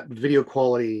that video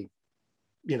quality,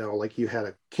 like you had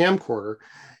a camcorder.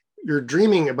 You're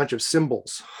dreaming a bunch of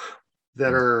symbols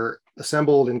that are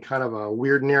assembled in kind of a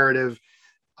weird narrative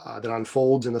that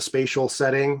unfolds in a spatial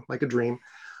setting, like a dream.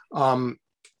 But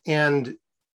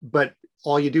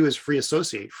all you do is free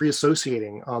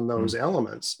associating on those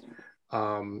elements.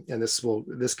 And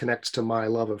this connects to my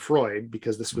love of Freud,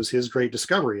 because this was his great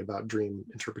discovery about dream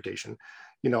interpretation.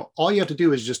 All you have to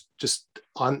do is just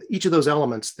on each of those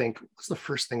elements, think, what's the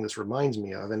first thing this reminds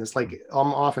me of? And it's like,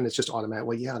 often it's just automatic.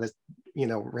 Well, yeah, that,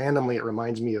 randomly it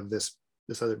reminds me of this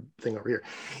other thing over here.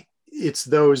 It's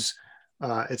those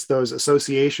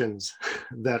associations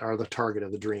that are the target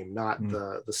of the dream, not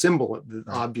the symbol, the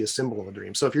obvious symbol in the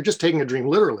dream. So if you're just taking a dream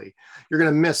literally, you're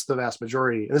going to miss the vast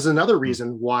majority. And this is another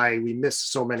reason why we miss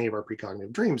so many of our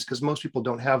precognitive dreams, because most people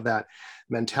don't have that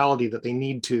mentality that they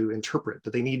need to interpret,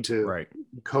 that they need to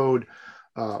code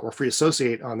or free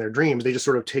associate on their dreams. They just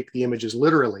sort of take the images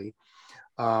literally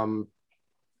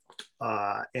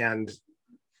and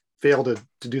fail to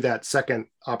do that second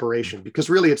operation, because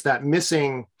really it's that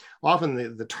missing.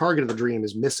 Often the target of the dream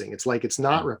is missing. It's like it's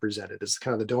not represented. It's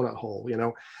kind of the donut hole,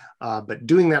 but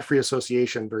doing that free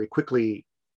association very quickly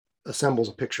assembles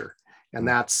a picture, and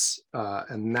that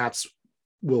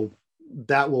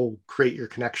will create your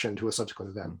connection to a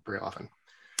subsequent event very often.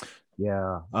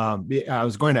 Yeah. I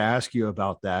was going to ask you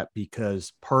about that,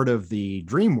 because part of the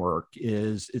dream work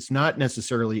is it's not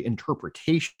necessarily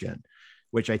interpretation,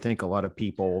 which I think a lot of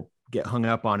people get hung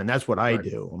up on. And that's what I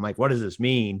do. I'm like, what does this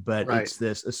mean? But it's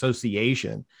this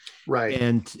association. Right.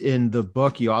 And in the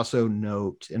book, you also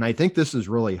note, and I think this is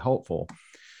really helpful,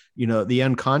 the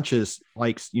unconscious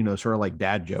likes, sort of like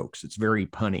dad jokes. It's very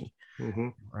punny.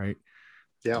 Right.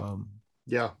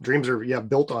 Yeah. Dreams are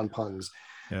built on puns.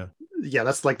 Yeah. Yeah,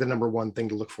 that's like the number one thing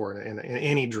to look for in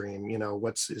any dream. You know,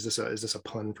 is this a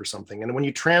pun for something? And when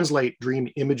you translate dream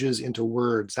images into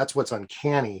words, that's what's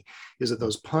uncanny, is that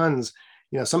those puns,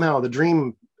 you know, somehow the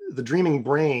dreaming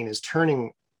brain is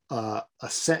turning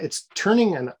it's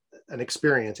turning an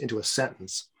experience into a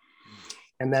sentence,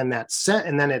 and then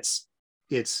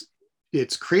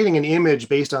it's creating an image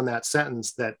based on that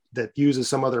sentence that uses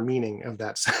some other meaning of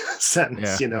that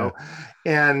sentence, you know.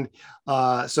 And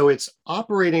so it's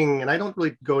operating, and I don't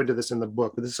really go into this in the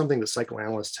book, but this is something that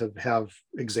psychoanalysts have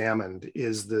examined,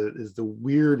 is the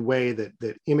weird way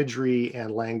that imagery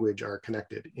and language are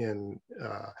connected in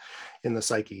the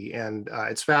psyche. And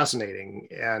it's fascinating,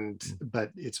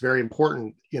 but it's very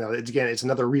important, you know. It's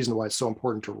another reason why it's so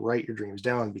important to write your dreams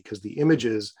down, because the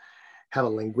images have a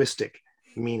linguistic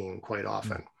meaning quite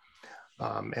often.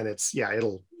 And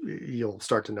you'll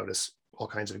start to notice all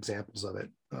kinds of examples of it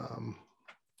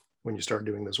when you start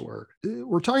doing this work.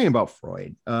 We're talking about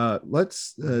Freud.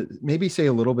 Let's maybe say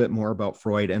a little bit more about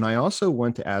Freud. And I also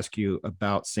want to ask you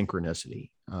about synchronicity,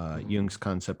 Jung's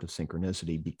concept of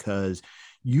synchronicity, because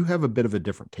you have a bit of a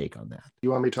different take on that.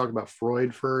 You want me to talk about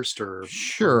Freud first, or?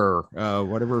 Sure.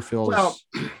 Whatever feels. Well,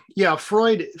 yeah,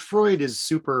 Freud is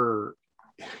super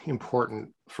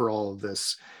important for all of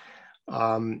this,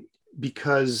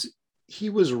 because he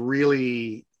was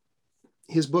really,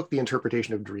 his book, The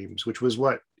Interpretation of Dreams, which was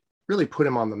what really put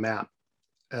him on the map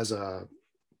as a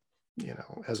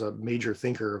major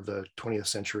thinker of the 20th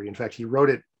century. In fact, he wrote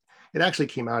it actually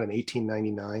came out in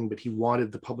 1899, but he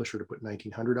wanted the publisher to put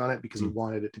 1900 on it because he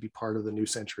wanted it to be part of the new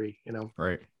century, you know.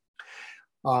 Right.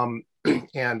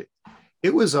 And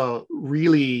it was a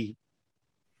really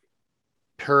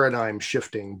paradigm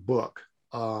shifting book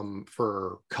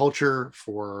for culture,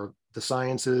 for the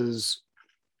sciences,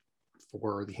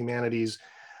 for the humanities.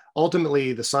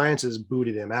 Ultimately, the sciences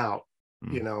booted him out,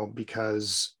 you know,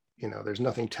 because, you know, there's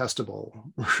nothing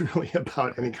testable really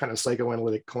about any kind of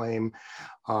psychoanalytic claim.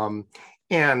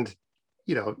 And,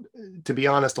 you know, to be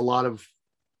honest, a lot of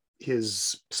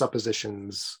his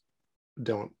suppositions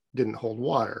didn't hold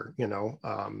water, you know.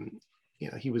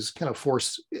 He was kind of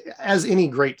forced, as any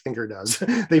great thinker does,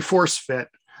 they force fit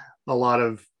a lot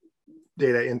of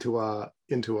data into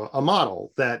a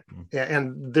model that,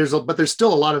 and but there's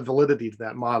still a lot of validity to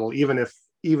that model, even if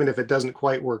it doesn't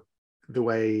quite work the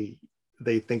way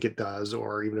they think it does,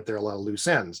 or even if there are a lot of loose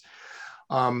ends.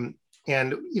 And,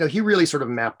 you know, he really sort of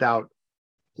mapped out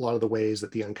a lot of the ways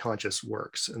that the unconscious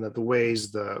works, and that the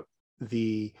ways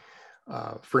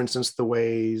for instance, the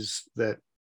ways that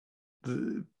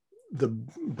the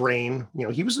brain, you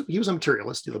know, he was a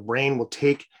materialist. The brain will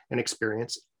take an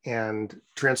experience and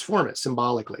transform it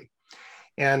symbolically.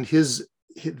 And his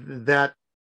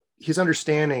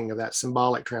understanding of that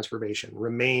symbolic transformation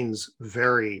remains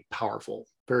very powerful,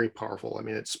 very powerful. I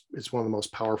mean, it's one of the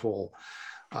most powerful,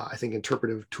 I think,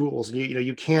 interpretive tools.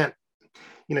 You can't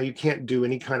do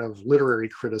any kind of literary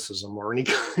criticism or any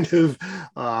kind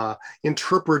of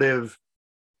interpretive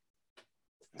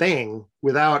thing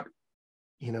without,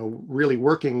 you know, really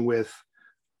working with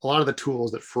a lot of the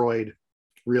tools that Freud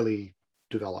really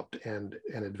developed and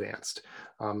advanced.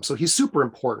 So he's super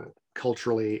important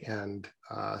culturally, and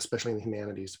especially in the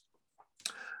humanities.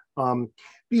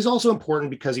 He's also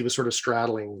important because he was sort of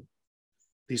straddling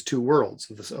these two worlds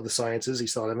of the sciences. He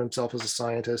thought of himself as a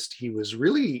scientist. He was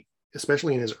really,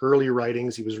 especially in his early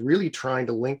writings, he was really trying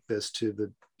to link this to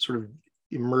the sort of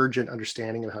emergent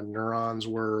understanding of how neurons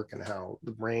work and how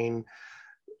the brain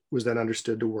was then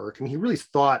understood to work. And he really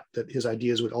thought that his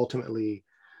ideas would ultimately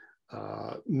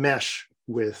mesh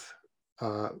with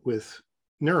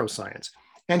neuroscience.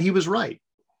 And he was right,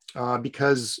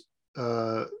 because,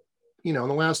 you know, in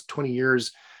the last 20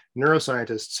 years,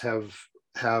 neuroscientists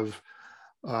have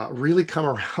really come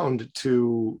around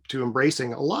to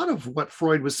embracing a lot of what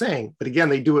Freud was saying. But again,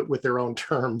 they do it with their own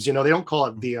terms. You know, they don't call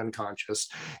it the unconscious,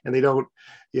 and they don't,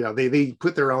 you know, they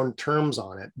put their own terms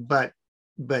on it. But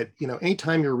you know,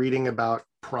 anytime you're reading about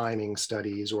priming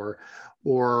studies or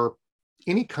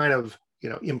any kind of, you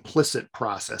know, implicit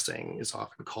processing is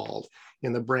often called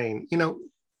in the brain, you know,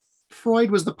 Freud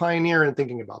was the pioneer in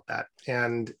thinking about that.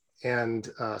 And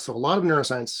so a lot of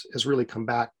neuroscience has really come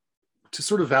back to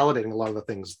sort of validating a lot of the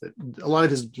things that, a lot of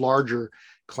his larger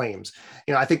claims.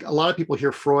 You know, I think a lot of people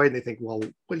hear Freud and they think, well,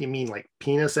 what do you mean, like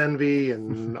penis envy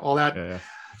and all that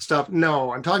stuff?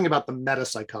 No, I'm talking about the meta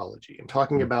psychology. I'm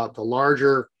talking about the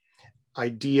larger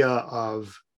idea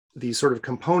of these sort of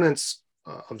components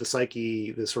of the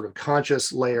psyche, this sort of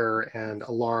conscious layer and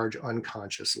a large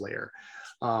unconscious layer,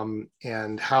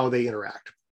 and how they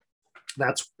interact.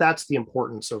 That's the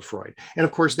importance of Freud. And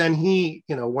of course, then he,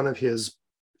 you know, one of his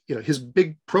his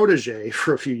big protege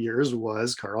for a few years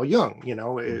was Carl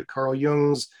Jung. Carl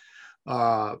Jung's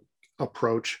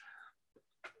approach,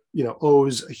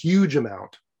 owes a huge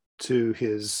amount to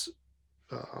his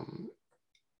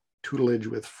tutelage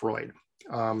with Freud.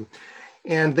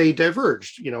 And they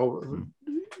diverged.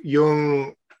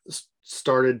 Jung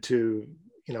started to,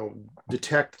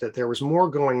 detect that there was more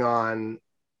going on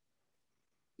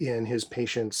in his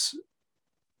patients'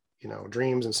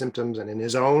 dreams and symptoms, and in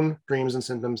his own dreams and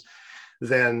symptoms,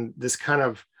 than this kind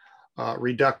of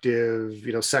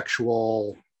reductive,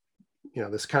 sexual,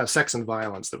 this kind of sex and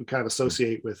violence that we kind of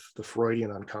associate with the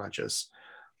Freudian unconscious.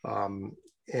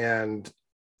 And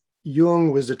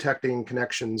Jung was detecting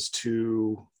connections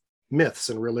to myths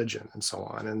and religion and so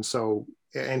on.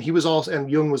 And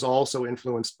Jung was also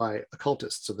influenced by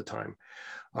occultists of the time.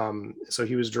 So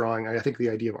he was drawing, I think the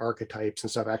idea of archetypes and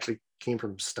stuff actually came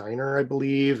from Steiner, I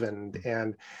believe. And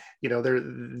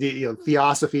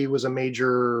theosophy was a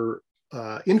major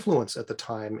influence at the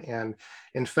time. And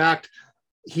in fact,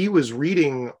 he was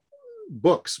reading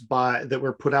books that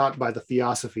were put out by the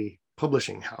Theosophy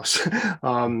publishing house.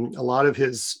 A lot of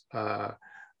his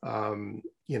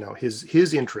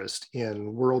his interest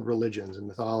in world religions and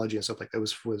mythology and stuff like that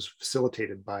was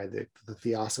facilitated by the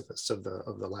theosophists of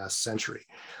the last century.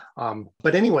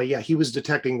 But anyway, yeah, he was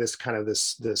detecting this kind of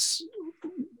this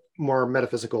more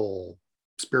metaphysical,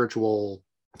 spiritual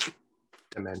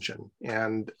dimension,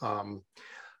 and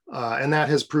that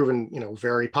has proven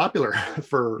very popular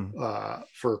for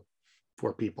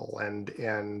people, and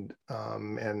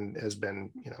has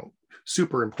been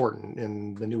super important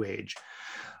in the New Age.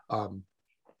 And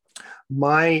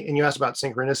you asked about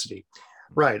synchronicity,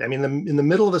 right? I mean, in the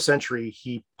middle of the century,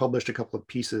 he published a couple of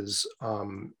pieces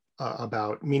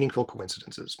about meaningful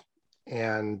coincidences,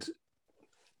 and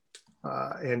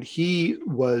he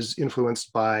was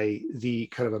influenced by the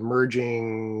kind of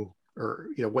emerging, or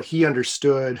what he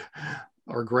understood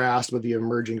or grasped with the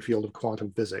emerging field of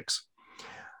quantum physics.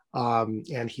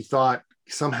 And he thought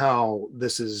somehow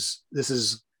this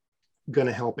is going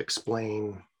to help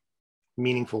explain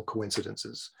meaningful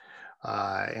coincidences.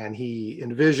 And he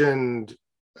envisioned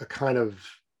a kind of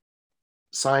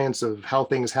science of how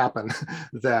things happen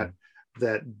that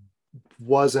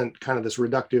wasn't kind of this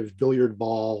reductive billiard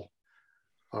ball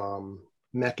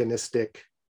mechanistic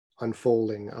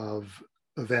unfolding of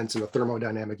events in the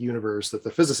thermodynamic universe that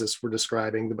the physicists were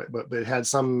describing, but it had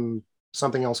something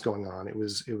else going on. It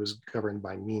was governed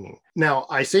by meaning. Now,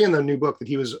 I say in the new book that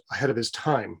he was ahead of his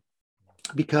time,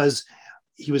 because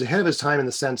he was ahead of his time in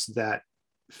the sense that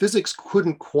physics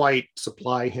couldn't quite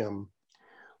supply him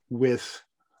with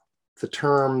the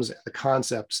terms, the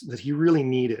concepts that he really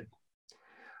needed.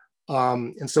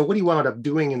 And so what he wound up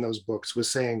doing in those books was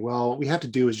saying, well, what we have to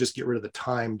do is just get rid of the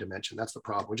time dimension. That's the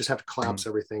problem. We just have to collapse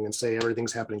everything and say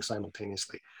everything's happening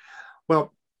simultaneously.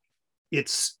 Well,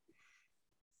 it's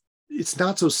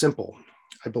not so simple,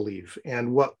 I believe.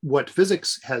 And what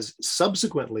physics has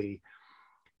subsequently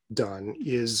done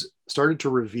is started to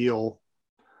reveal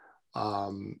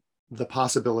the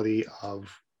possibility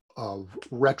of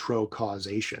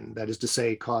retrocausation. That is to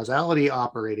say, causality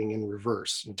operating in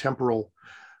reverse, in temporal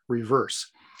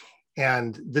reverse.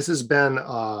 And this has been,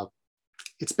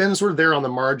 it's been sort of there on the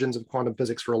margins of quantum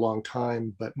physics for a long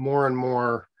time, but more and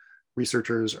more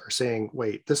researchers are saying,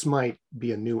 wait, this might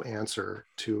be a new answer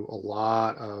to a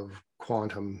lot of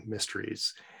quantum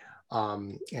mysteries.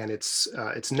 And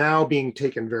it's now being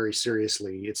taken very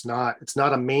seriously. It's not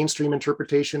a mainstream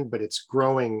interpretation, but it's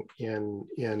growing in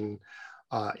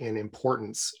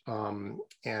importance.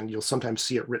 And you'll sometimes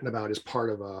see it written about as part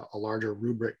of a larger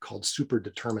rubric called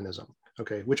superdeterminism.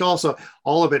 Okay, which also,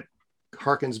 all of it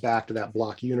harkens back to that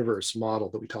block universe model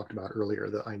that we talked about earlier.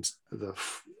 The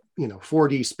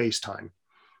 4D space-time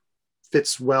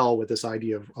fits well with this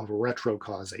idea of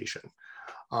retrocausation.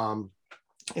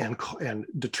 And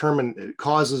determine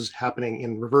causes happening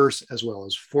in reverse as well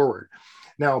as forward.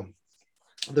 Now,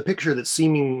 the picture that's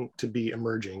seeming to be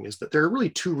emerging is that there are really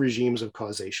two regimes of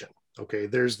causation. Okay,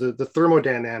 there's the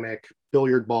thermodynamic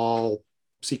billiard ball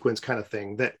sequence kind of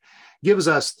thing that gives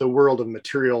us the world of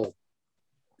material,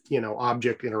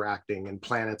 object interacting and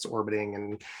planets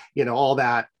orbiting, and all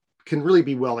that can really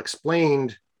be well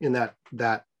explained in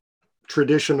that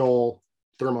traditional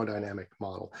thermodynamic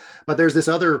model. But there's this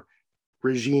other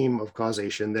regime of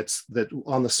causation that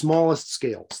on the smallest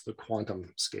scales, the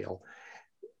quantum scale,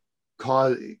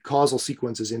 causal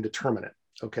sequence is indeterminate.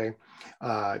 Okay,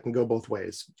 it can go both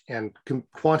ways, and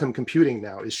quantum computing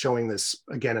now is showing this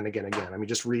again and again and again. I mean,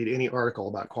 just read any article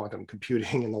about quantum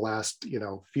computing in the last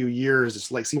few years.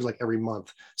 It's seems like every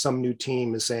month some new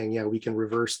team is saying, yeah, we can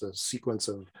reverse the sequence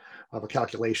of of a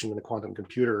calculation in a quantum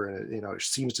computer, and it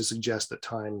seems to suggest that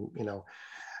time,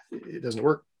 it doesn't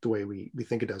work the way we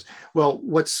think it does. Well,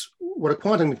 what a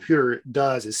quantum computer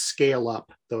does is scale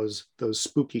up those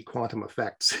spooky quantum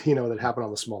effects, that happen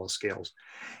on the smallest scales.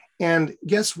 And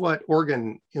guess what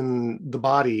organ in the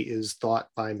body is thought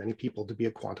by many people to be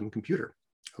a quantum computer?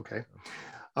 Okay.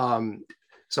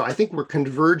 So I think we're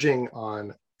converging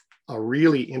on a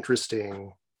really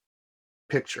interesting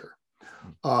picture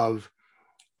of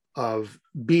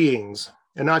beings,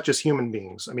 and not just human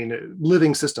beings. I mean,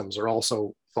 living systems are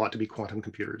also thought to be quantum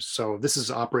computers. So this is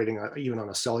operating even on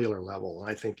a cellular level, and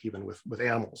I think even with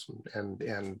animals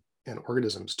and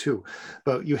organisms too.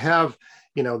 But you have,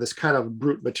 this kind of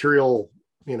brute material,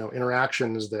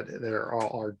 interactions that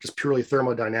are just purely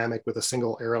thermodynamic with a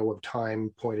single arrow of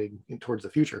time pointing towards the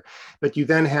future. But you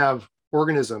then have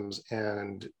organisms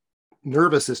and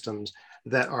nervous systems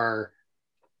that are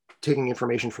taking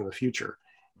information from the future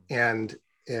and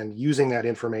using that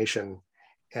information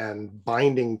and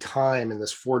binding time in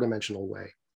this four-dimensional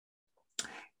way.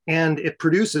 And it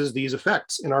produces these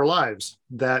effects in our lives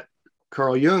that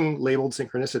Carl Jung labeled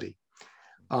synchronicity.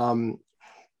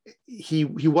 He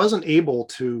wasn't able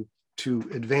to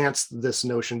advance this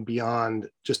notion beyond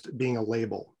just being a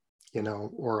label,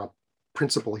 or a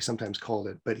principle, he sometimes called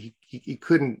it, but he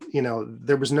couldn't,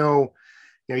 there was no,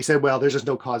 he said, well, there's just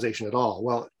no causation at all.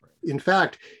 Well, in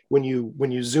fact, when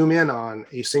you zoom in on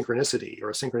a synchronicity or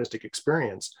a synchronistic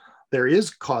experience, there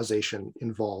is causation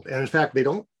involved. And in fact,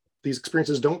 these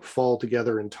experiences don't fall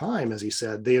together in time, as he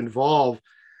said. They involve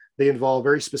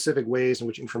very specific ways in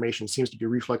which information seems to be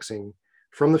reflexing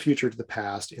from the future to the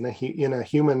past in a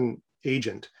human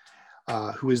agent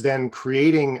who is then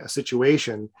creating a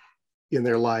situation in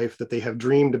their life that they have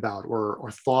dreamed about or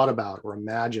thought about or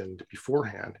imagined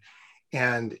beforehand.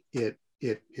 And it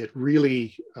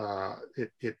really,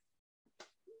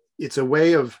 it's a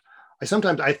way of, I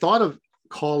thought of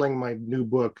calling my new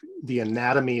book The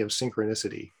Anatomy of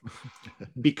Synchronicity,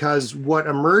 because what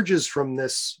emerges from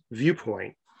this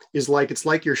viewpoint is it's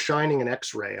like you're shining an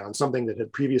X-ray on something that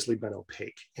had previously been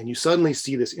opaque, and you suddenly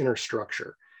see this inner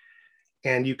structure.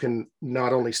 And you can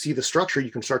not only see the structure,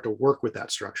 you can start to work with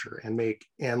that structure and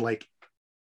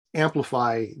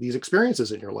amplify these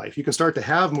experiences in your life. You can start to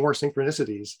have more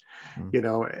synchronicities,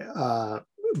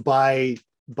 by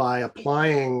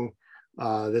applying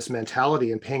this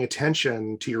mentality and paying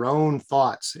attention to your own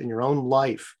thoughts in your own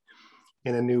life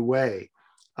in a new way.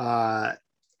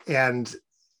 And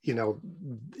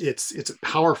it's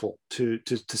powerful to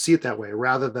see it that way,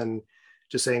 rather than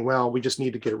just saying, well, we just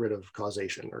need to get rid of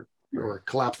causation or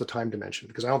collapse the time dimension,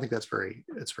 because I don't think that's very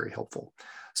helpful.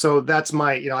 So that's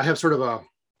my, I have sort of a,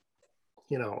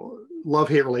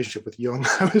 love-hate relationship with Jung.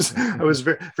 I was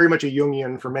very, very much a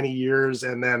Jungian for many years.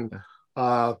 And then,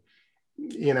 my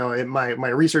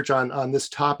research on this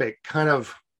topic kind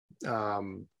of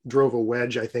drove a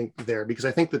wedge, I think, there, because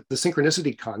I think that the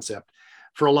synchronicity concept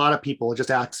for a lot of people, it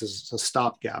just acts as a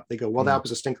stopgap. They go, well, that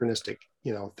was a synchronistic,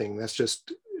 thing. That's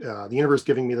just the universe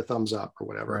giving me the thumbs up or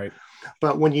whatever. Right.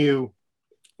 But when you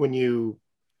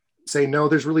say, no,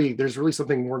 there's really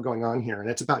something more going on here, and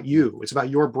it's about you. It's about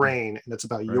your brain, and it's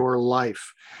about your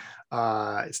life.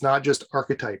 It's not just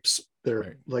archetypes.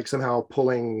 They're like somehow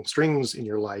pulling strings in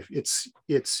your life. It's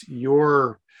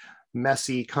your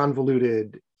messy,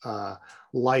 convoluted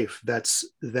life that's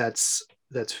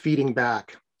feeding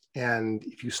back. And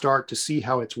if you start to see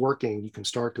how it's working, you can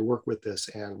start to work with this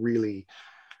and really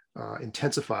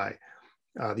intensify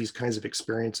these kinds of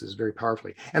experiences very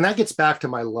powerfully. And that gets back to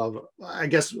my love, I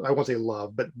guess I won't say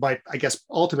love, but my,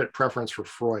 ultimate preference for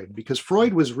Freud, because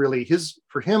Freud was really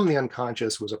for him, the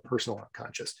unconscious was a personal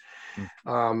unconscious.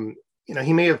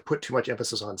 He may have put too much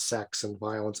emphasis on sex and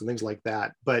violence and things like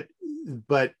that, but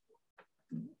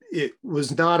it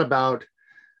was not about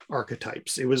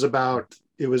archetypes. It was about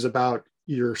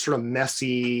your sort of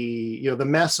messy, the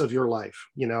mess of your life,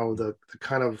 the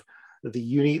kind of the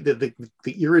unique, the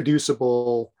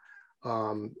irreducible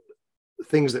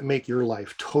things that make your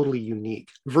life totally unique,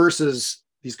 versus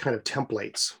these kind of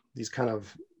templates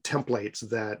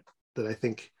that I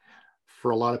think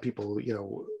for a lot of people,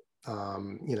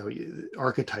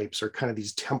 archetypes are kind of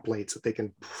these templates that they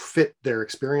can fit their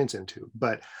experience into.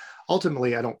 But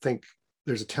ultimately, I don't think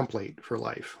there's a template for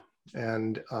life.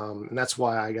 And that's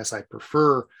why I guess I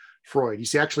prefer Freud. You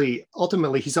see, actually,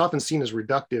 ultimately, he's often seen as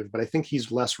reductive, but I think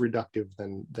he's less reductive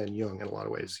than Jung in a lot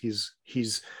of ways. He's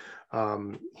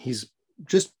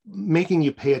just making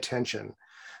you pay attention,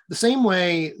 the same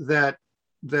way that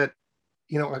a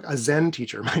Zen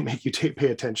teacher might make you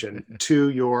pay attention to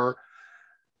your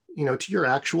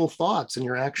actual thoughts and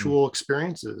your actual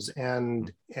experiences,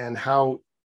 and how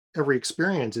every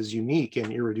experience is unique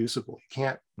and irreducible. You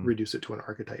can't reduce it to an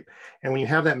archetype. And when you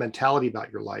have that mentality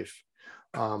about your life,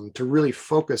 to really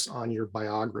focus on your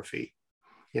biography,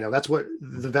 that's what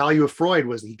the value of Freud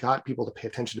was. He got people to pay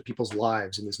attention to people's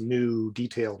lives in this new,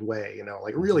 detailed way,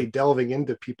 like really delving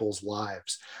into people's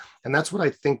lives. And that's what I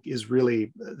think is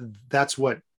really, that's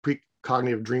what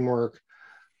precognitive dream work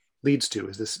leads to,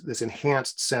 is this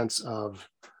enhanced sense of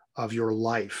your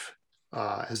life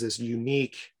as this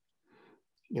unique,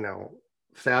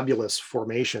 fabulous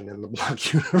formation in the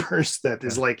Block universe that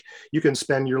is like, you can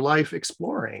spend your life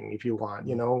exploring if you want,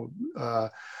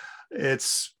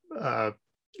 it's,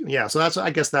 so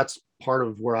I guess that's part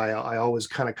of where I always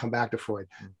kind of come back to Freud,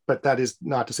 but that is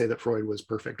not to say that Freud was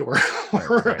perfect or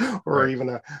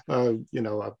even a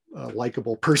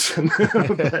likable person.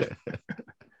 But,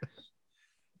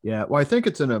 yeah, well, I think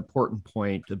it's an important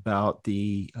point about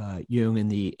the Jung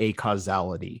and the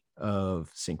acausality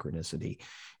of synchronicity.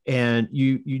 And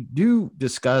you do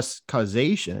discuss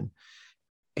causation.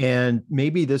 And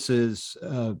maybe this is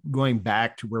going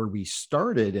back to where we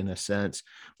started, in a sense,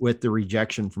 with the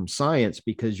rejection from science,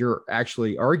 because you're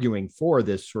actually arguing for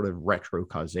this sort of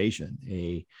retrocausation,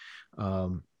 a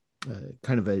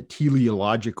kind of a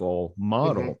teleological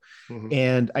model.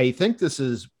 And I think this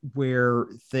is where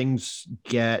things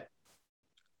get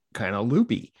kind of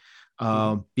loopy,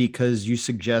 because you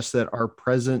suggest that our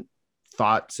present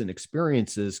thoughts and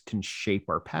experiences can shape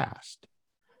our past.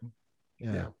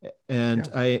 And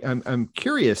I'm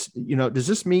curious, does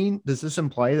this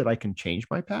imply that I can change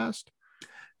my past?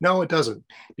 No, it doesn't,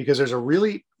 because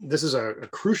this is a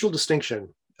crucial distinction.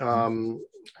 I'm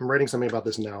writing something about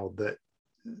this now, that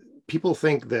people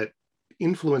think that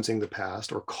influencing the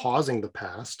past or causing the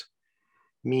past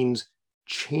means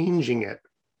changing it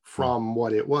from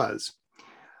what it was.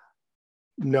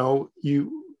 No,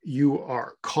 you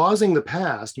are causing the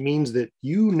past means that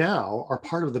you now are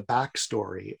part of the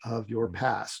backstory of your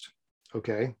past.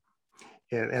 Okay.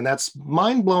 And that's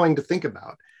mind-blowing to think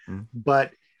about,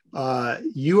 but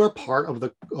you are part of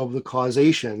the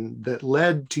causation that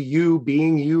led to you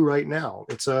being you right now.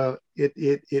 It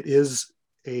is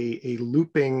a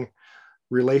looping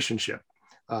relationship.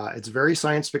 It's very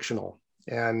science fictional,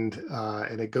 and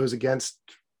it goes against,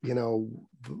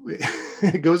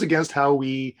 it goes against how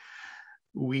we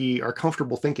are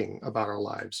comfortable thinking about our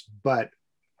lives. But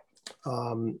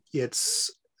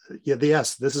yes,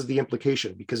 this is the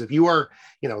implication, because if you are,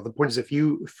 the point is, if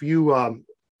you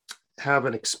have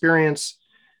an experience,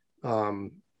 I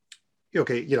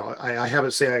have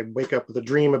it say I wake up with a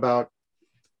dream about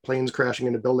planes crashing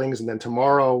into buildings, and then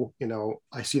tomorrow,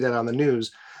 I see that on the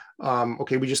news.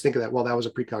 We just think of that, well, that was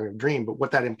a precognitive dream. But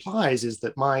what that implies is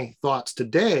that my thoughts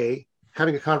today,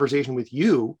 having a conversation with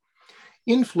you,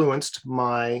 influenced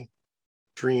my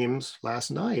dreams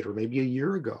last night, or maybe a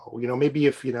year ago. Maybe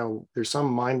if there's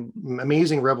some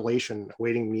amazing revelation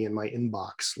awaiting me in my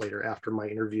inbox later after my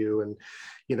interview, and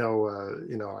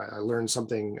I learned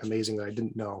something amazing that I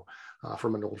didn't know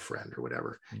from an old friend or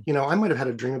whatever. I might have had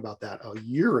a dream about that a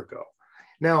year ago.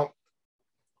 Now,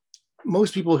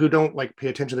 most people who don't pay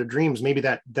attention to their dreams, maybe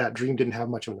that dream didn't have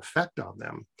much of an effect on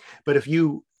them. But if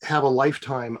you have a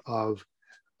lifetime of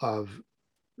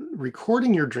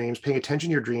recording your dreams, paying attention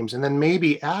to your dreams, and then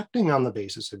maybe acting on the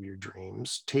basis of your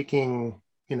dreams, taking,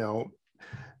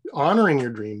 honoring your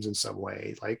dreams in some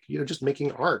way, just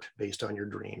making art based on your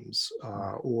dreams,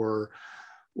 or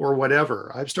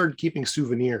whatever. I've started keeping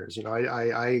souvenirs.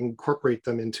 I incorporate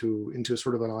them into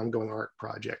sort of an ongoing art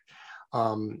project.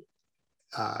 I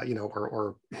have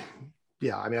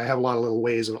a lot of little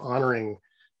ways of honoring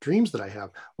dreams that I have.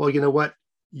 Well, you know what?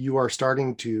 You are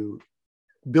starting to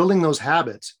building those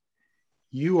habits.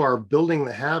 You are building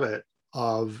the habit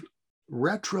of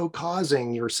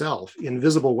retro-causing yourself in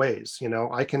visible ways.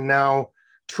 I can now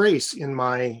trace in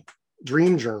my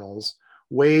dream journals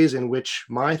ways in which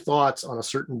my thoughts on a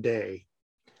certain day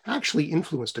actually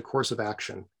influenced a course of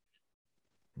action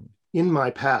in my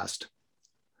past,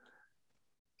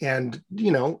 and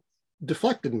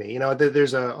deflected me.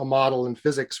 There's a model in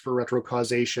physics for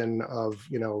retrocausation of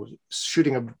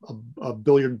shooting a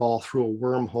billiard ball through a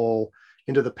wormhole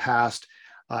into the past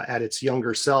at its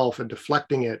younger self and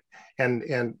deflecting it,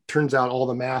 and turns out all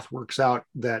the math works out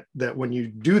that when you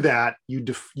do that,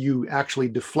 you actually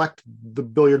deflect the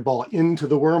billiard ball into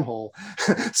the wormhole.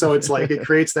 So it's like it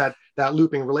creates that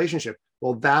looping relationship.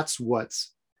 Well, that's what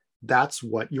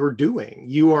you're doing.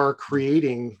 You are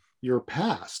creating your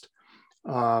past,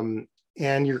 and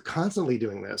you're constantly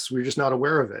doing this. We're just not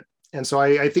aware of it. And so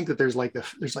I think that there's like a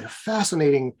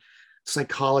fascinating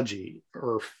psychology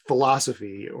or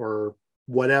philosophy or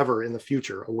whatever in the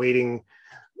future awaiting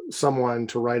someone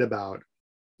to write about,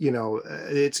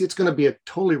 it's going to be a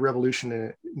totally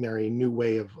revolutionary new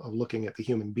way of looking at the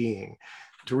human being,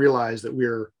 to realize that we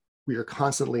are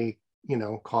constantly,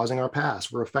 causing our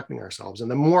past, we're affecting ourselves.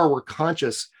 And the more we're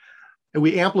conscious, and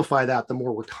we amplify that, the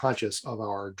more we're conscious of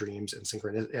our dreams and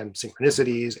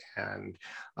synchronicities and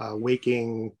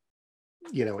waking,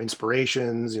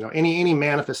 inspirations, any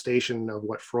manifestation of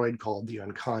what Freud called the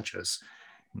unconscious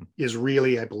is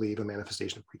really, I believe, a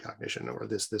manifestation of precognition, or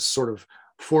this sort of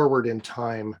forward in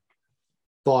time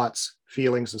thoughts,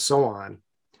 feelings, and so on,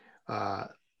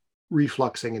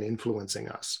 refluxing and influencing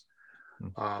us.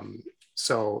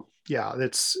 So yeah,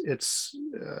 the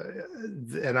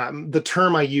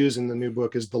term I use in the new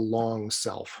book is the long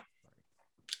self,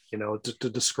 to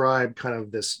describe kind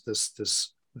of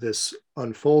this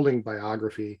unfolding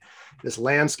biography, this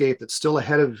landscape that's still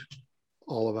ahead of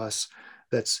all of us,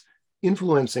 that's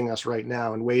influencing us right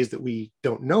now in ways that we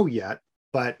don't know yet.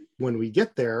 But when we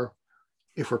get there,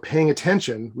 if we're paying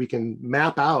attention, we can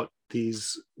map out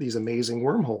these amazing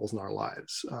wormholes in our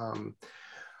lives,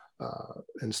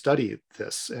 and study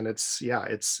this. And it's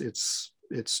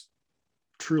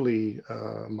truly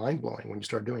mind-blowing when you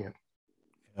start doing it.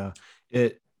 Yeah,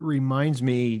 it reminds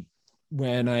me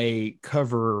when I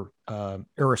cover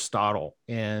Aristotle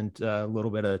and a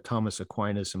little bit of Thomas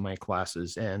Aquinas in my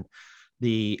classes, and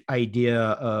the idea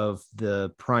of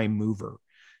the prime mover,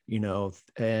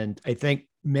 and I think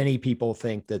many people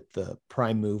think that the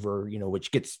prime mover, which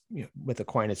gets, with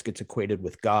Aquinas gets equated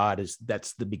with God,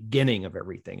 that's the beginning of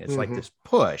everything. It's like this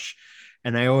push.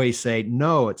 And I always say,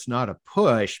 no, it's not a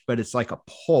push, but it's like a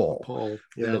pull.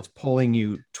 Yeah. That it's pulling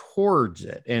you towards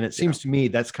it. And it seems to me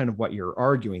that's kind of what you're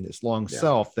arguing, this long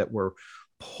self, that we're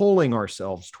pulling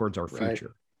ourselves towards our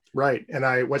future. Right.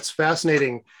 And what's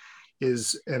fascinating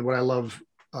is, and what I love,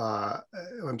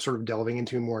 I'm sort of delving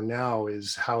into more now,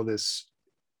 is how this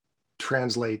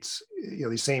translates,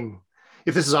 these same,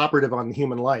 if this is operative on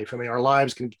human life, I mean, our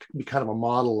lives can be kind of a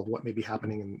model of what may be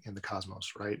happening in the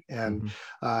cosmos, right? And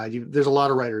there's a lot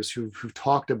of writers who've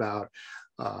talked about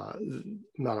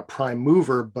not a prime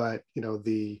mover, but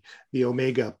the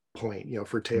omega point,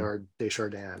 for Teilhard de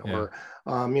Chardin, or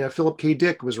Philip K.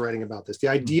 Dick was writing about this. The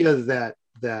idea that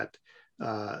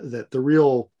the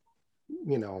real,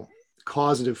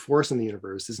 causative force in the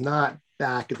universe is not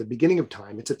back at the beginning of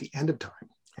time; it's at the end of time,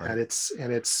 right.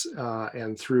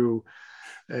 and through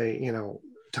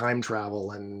time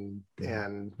travel and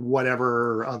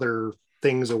whatever other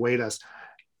things await us,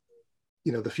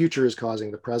 the future is causing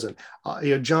the present.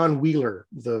 John Wheeler,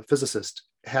 the physicist,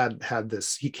 had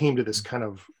this. He came to this kind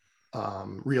of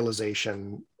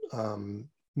realization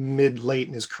late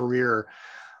in his career.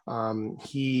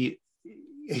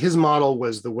 His model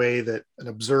was the way that an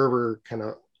observer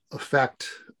can affect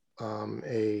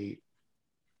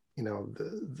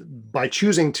by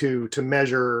choosing to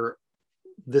measure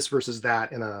this versus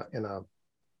that in a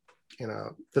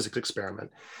physics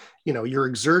experiment. You're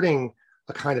exerting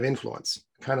a kind of influence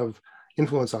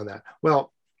on that.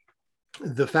 Well,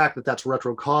 the fact that that's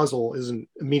retrocausal isn't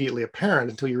immediately apparent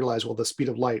until you realize, well, the speed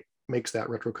of light makes that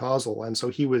retrocausal. And so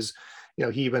he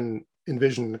even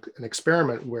envisioned an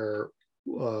experiment where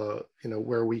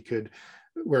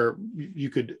where you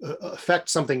could affect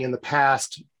something in the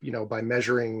past, by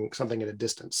measuring something at a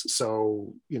distance.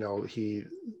 So,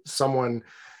 someone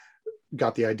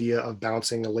got the idea of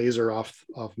bouncing a laser off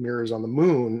mirrors on the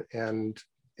moon and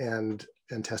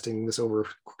testing this over a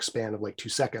quick span of like 2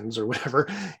 seconds or whatever.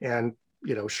 And,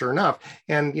 sure enough,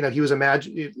 and,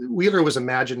 Wheeler was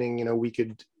imagining, we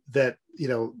could, that,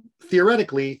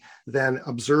 theoretically, then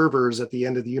observers at the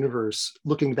end of the universe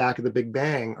looking back at the Big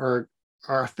Bang are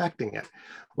affecting it.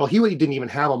 Well, he didn't even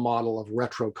have a model of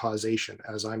retrocausation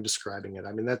as I'm describing it.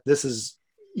 I mean, that this is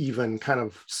even kind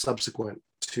of subsequent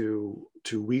to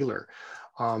Wheeler.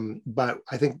 But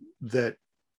I think that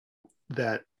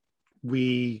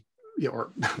we,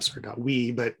 I'm sorry, not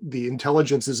we, but the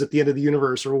intelligences at the end of the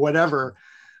universe or whatever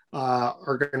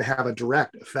are going to have a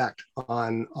direct effect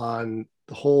on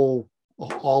the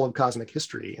all of cosmic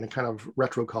history in a kind of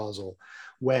retrocausal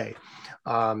way.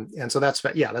 And so that's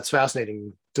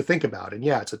fascinating to think about. And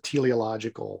it's a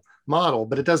teleological model,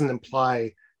 but it doesn't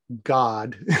imply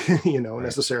God,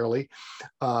 necessarily.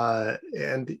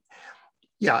 And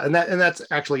that's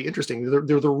actually interesting.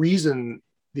 The reason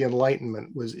the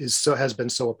Enlightenment has been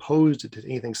so opposed to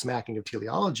anything smacking of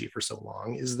teleology for so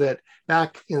long is that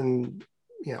back in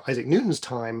Isaac Newton's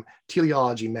time,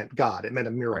 teleology meant God. It meant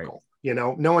a miracle. Right.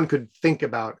 No one could think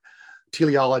about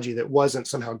teleology that wasn't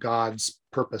somehow God's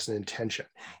purpose and intention.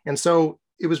 And so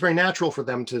it was very natural for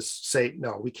them to say,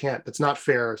 no, we can't, that's not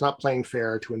fair. It's not playing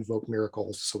fair to invoke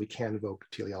miracles. So we can't invoke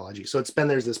teleology. So it's been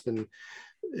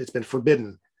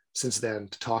forbidden since then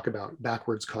to talk about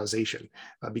backwards causation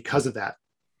because of that.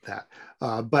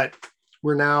 But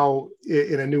we're now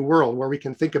in a new world where we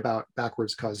can think about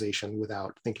backwards causation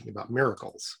without thinking about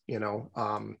miracles,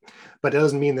 but it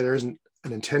doesn't mean that there isn't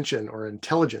an intention or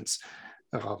intelligence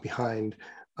behind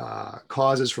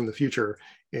causes from the future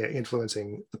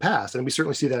influencing the past. And we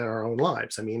certainly see that in our own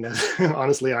lives. I mean,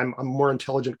 honestly, I'm a more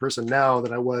intelligent person now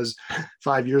than I was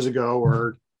 5 years ago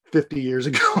or 50 years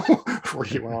ago,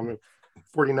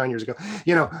 49 years ago,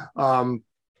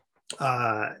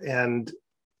 and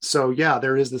so, yeah,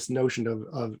 there is this notion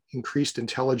of increased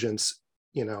intelligence,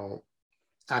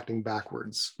 acting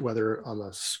backwards, whether on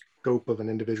the scope of an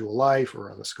individual life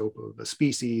or on the scope of a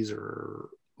species or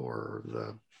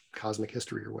the cosmic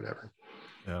history or whatever.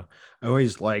 Yeah, I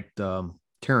always liked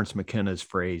Terence McKenna's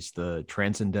phrase, the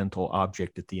transcendental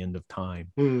object at the end of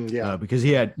time. Because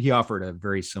he offered a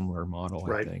very similar model,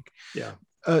 right. I think. Yeah.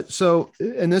 So,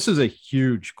 and this is a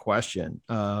huge question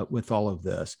with all of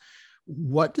this.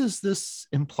 What does this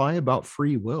imply about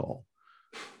free will?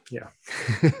 Yeah.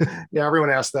 Yeah, everyone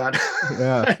asks that.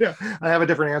 Yeah. I have a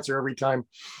different answer every time.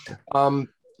 I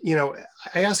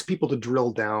ask people to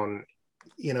drill down,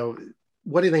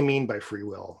 what do they mean by free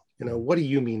will? What do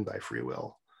you mean by free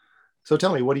will? So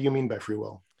tell me, what do you mean by free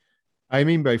will? I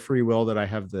mean by free will that I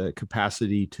have the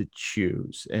capacity to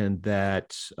choose, and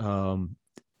that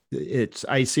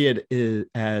I see it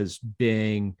as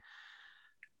being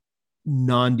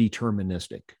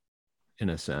non-deterministic in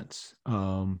a sense.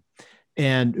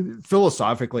 And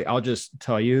philosophically, I'll just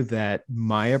tell you that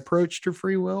my approach to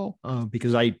free will,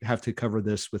 because I have to cover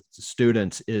this with the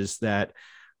students, is that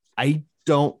I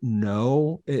don't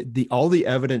know. All the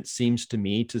evidence seems to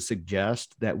me to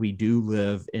suggest that we do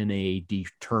live in a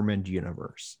determined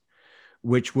universe,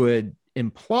 which would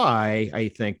imply, I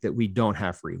think, that we don't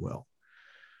have free will.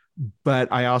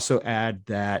 But I also add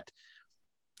that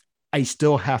I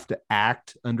still have to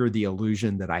act under the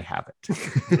illusion that I have it.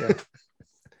 Yeah.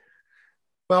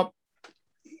 Well,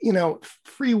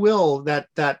 free will,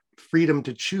 that freedom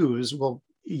to choose. Well,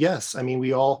 yes. I mean,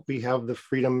 we have the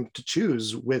freedom to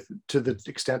choose to the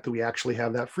extent that we actually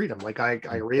have that freedom. Like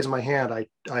I raise my hand,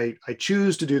 I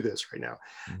choose to do this right now.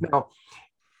 Mm-hmm.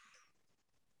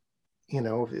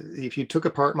 Now, if you took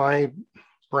apart my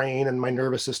brain and my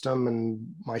nervous system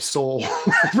and my soul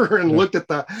and looked at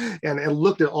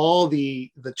looked at all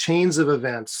the chains of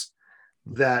events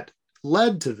that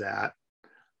led to that,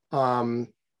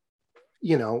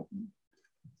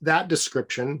 that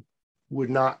description would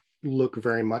not look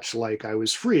very much like I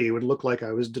was free. It would look like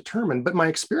I was determined, but my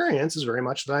experience is very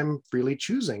much that I'm freely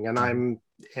choosing, and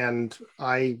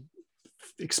I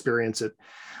experience it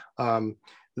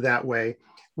that way.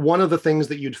 One of the things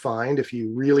that you'd find if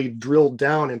you really drilled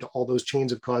down into all those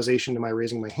chains of causation to my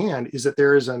raising my hand is that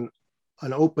there is an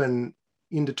open,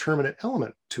 indeterminate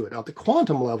element to it. At the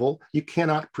quantum level, you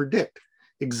cannot predict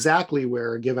exactly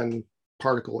where a given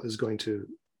particle is going to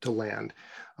land.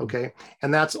 Okay.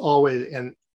 And that's always,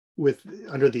 and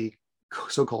under the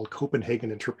so-called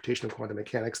Copenhagen interpretation of quantum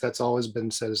mechanics, that's always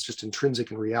been said as just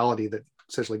intrinsic in reality, that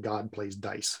essentially God plays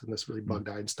dice, and this really bugged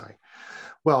Einstein.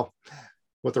 Well,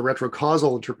 what the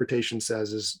retrocausal interpretation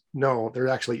says is, no, there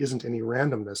actually isn't any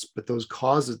randomness, but those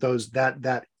causes,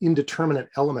 that indeterminate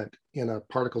element in a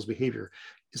particle's behavior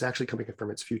is actually coming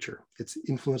from its future. It's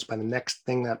influenced by the next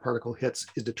thing that particle hits,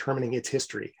 is determining its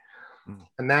history.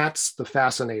 And that's the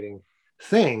fascinating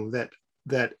thing,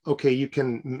 that okay,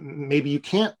 maybe you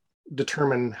can't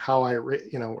determine how I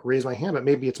raise my hand, but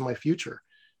maybe it's my future.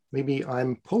 Maybe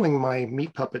I'm pulling my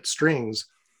meat puppet strings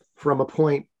from a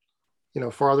point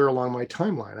farther along my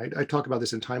timeline. I talk about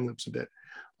this in time loops a bit.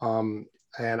 And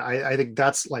I think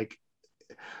that's like,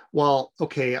 well,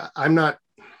 okay, I'm not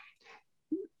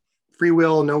free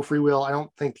will, no free will. I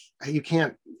don't think you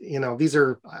can't,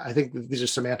 I think these are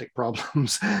semantic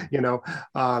problems,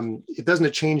 it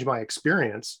doesn't change my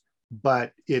experience,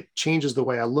 but it changes the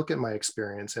way I look at my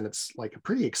experience. And it's like a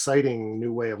pretty exciting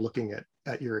new way of looking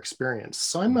at your experience.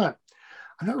 So I'm not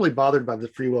really bothered by the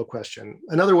free will question.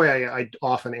 Another way I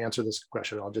often answer this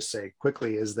question, I'll just say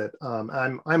quickly, is that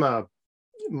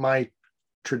my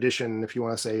tradition, if you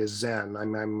want to say, is Zen.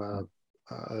 I'm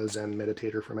a Zen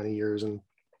meditator for many years, and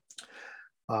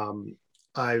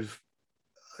I've,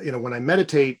 when I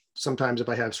meditate, sometimes if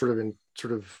I have sort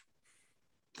of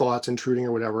thoughts intruding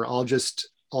or whatever, I'll just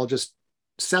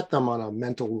set them on a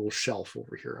mental little shelf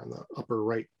over here on the upper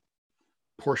right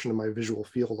portion of my visual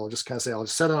field. I'll just kind of say, I'll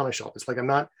just set it on my shelf. It's like I'm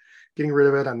not getting rid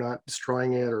of it, I'm not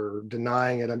destroying it or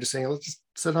denying it. I'm just saying, let's just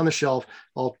set it on the shelf.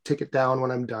 I'll take it down when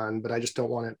I'm done, but I just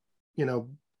don't want it,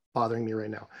 bothering me right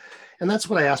now. And that's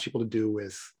what I ask people to do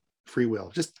with free will.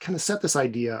 Just kind of set this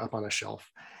idea up on a shelf.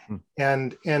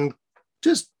 and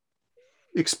just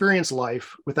experience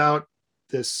life without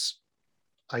this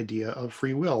idea of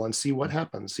free will and see what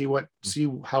happens, see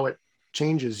how it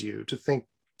changes you to think,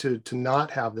 to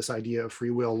not have this idea of free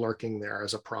will lurking there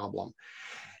as a problem.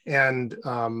 And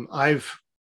I've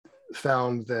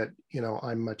found that,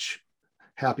 I'm much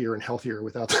happier and healthier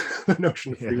without the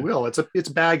notion of free will. It's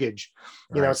baggage,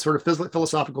 it's sort of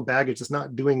philosophical baggage. It's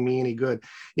not doing me any good.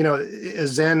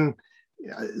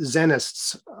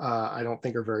 Zenists, I don't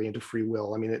think are very into free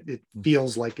will. I mean, it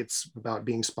feels like it's about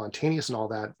being spontaneous and all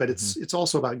that, but it's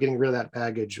also about getting rid of that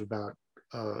baggage about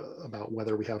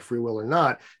whether we have free will or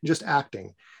not, just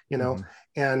acting,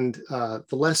 and the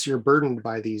less you're burdened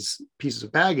by these pieces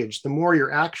of baggage, the more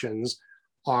your actions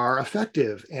are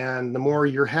effective and the more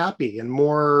you're happy and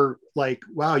more like,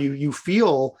 wow, you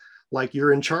feel like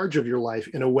you're in charge of your life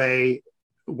in a way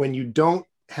when you don't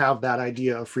have that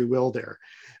idea of free will there.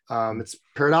 It's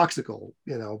paradoxical,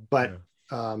 but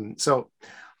so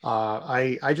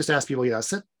I just ask people,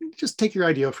 just take your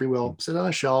idea of free will, sit on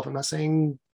a shelf. I'm not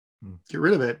saying get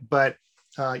rid of it, but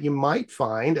you might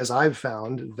find, as I've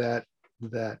found, that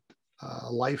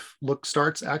life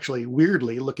starts actually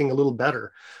weirdly looking a little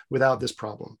better without this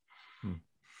problem.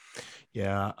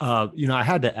 Yeah. I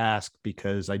had to ask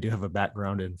because I do have a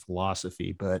background in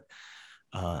philosophy, but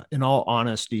in all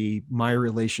honesty, my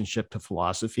relationship to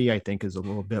philosophy, I think, is a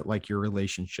little bit like your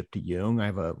relationship to Jung. I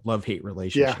have a love-hate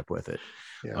relationship with it.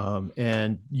 Yeah.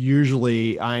 And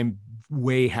usually I'm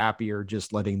way happier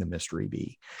just letting the mystery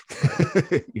be,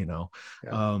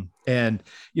 and,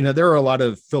 there are a lot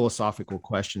of philosophical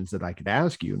questions that I could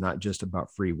ask you, not just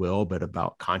about free will, but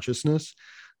about consciousness.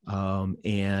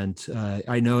 And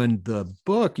I know in the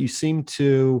book, you seem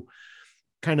to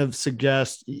kind of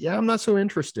suggest, I'm not so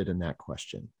interested in that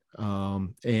question.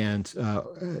 And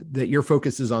that your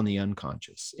focus is on the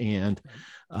unconscious and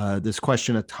this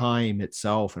question of time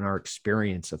itself and our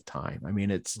experience of time. I mean,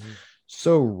 it's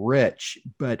so rich,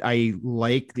 but I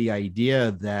like the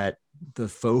idea that the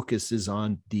focus is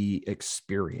on the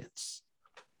experience,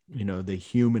 the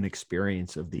human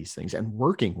experience of these things and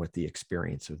working with the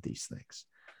experience of these things.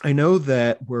 I know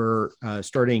that we're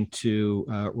starting to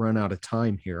run out of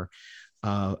time here.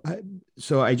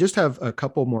 So I just have a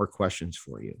couple more questions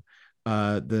for you.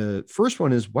 The first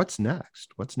one is, what's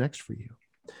next? What's next for you?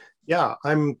 Yeah,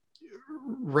 I'm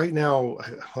right now,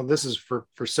 this is for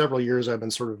several years, I've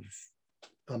been sort of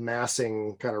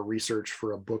amassing kind of research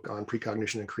for a book on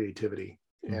precognition and creativity.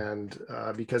 And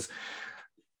because,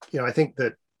 I think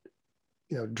that,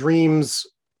 dreams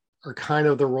are kind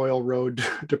of the royal road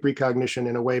to precognition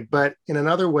in a way, but in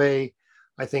another way,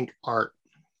 I think art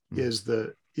is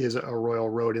a royal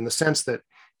road in the sense that,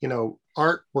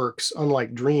 artworks,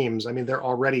 unlike dreams, I mean, they're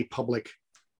already public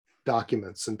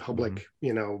documents and public,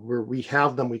 where we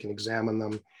have them, we can examine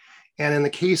them. And in the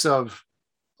case of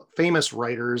famous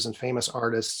writers and famous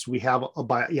artists, we have a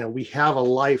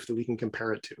life that we can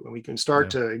compare it to, and we can start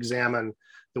to examine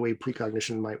the way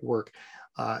precognition might work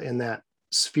in that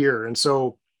sphere. And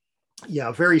so,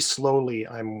 very slowly,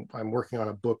 I'm working on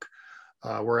a book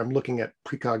where I'm looking at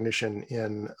precognition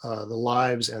in the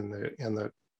lives and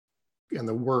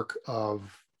the work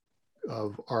of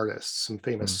artists, some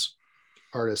famous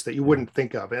artists that you wouldn't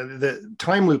think of. And the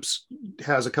Time Loops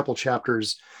has a couple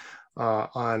chapters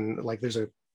on, like,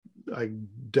 I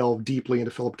delve deeply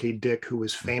into Philip K. Dick, who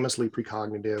was famously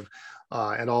precognitive,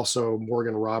 and also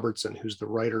Morgan Robertson, who's the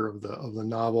writer of the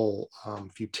novel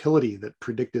Futility that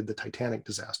predicted the Titanic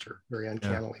disaster very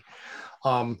uncannily.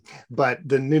 But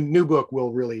the new book will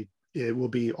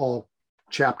be all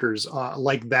chapters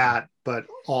like that, but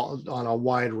all on a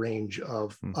wide range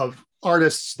of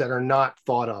artists that are not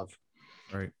thought of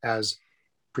as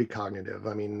precognitive.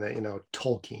 I mean,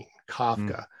 Tolkien,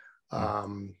 Kafka,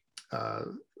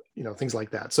 things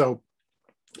like that. So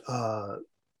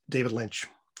David Lynch.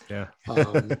 So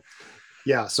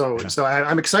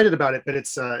I'm excited about it, but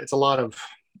it's a lot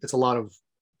of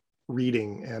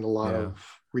reading and a lot of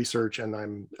research, and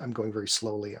I'm going very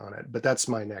slowly on it, but that's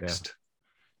my next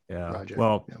project.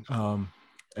 Well,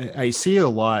 I see a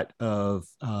lot of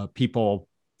people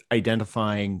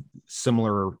identifying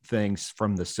similar things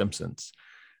from The Simpsons,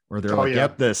 where they're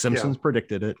yep, The Simpsons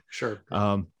predicted it. Sure.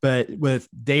 But with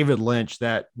David Lynch,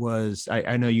 that was,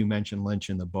 I know you mentioned Lynch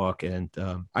in the book, and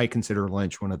I consider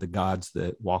Lynch one of the gods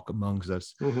that walk amongst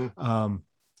us.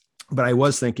 But I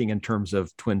was thinking in terms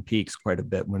of Twin Peaks quite a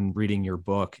bit when reading your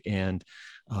book, and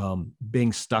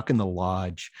being stuck in the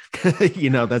lodge.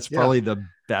 That's probably the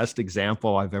best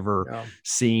example I've ever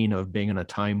seen of being in a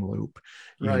time loop,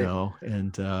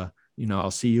 and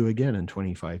I'll see you again in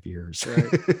 25 years. Right.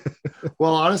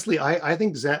 Well, honestly, I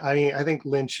think I think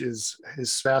Lynch is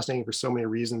fascinating for so many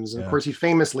reasons. And of course, he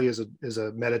famously is a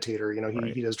meditator.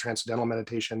 Right. He does transcendental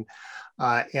meditation,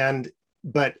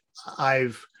 but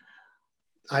I've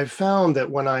found that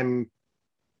when I'm,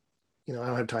 I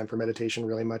don't have time for meditation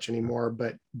really much anymore.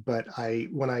 But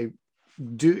when I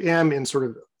am in sort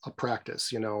of a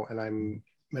practice, and I'm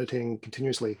meditating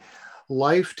continuously,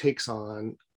 life takes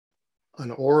on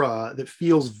an aura that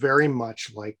feels very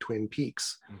much like Twin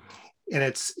Peaks. And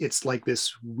it's like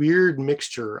this weird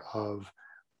mixture of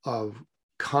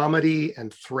comedy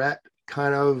and threat,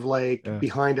 kind of like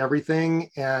behind everything.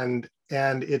 And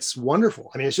it's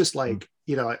wonderful. I mean, it's just like,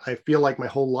 I feel like my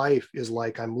whole life is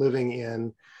like I'm living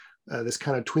in this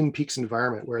kind of Twin Peaks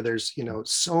environment where there's,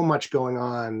 so much going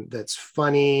on that's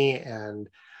funny and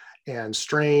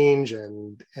strange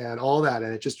and all that,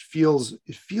 and it feels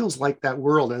like that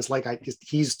world. And it's like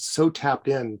he's so tapped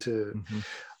into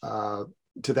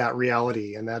to that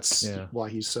reality, and that's why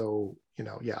he's so,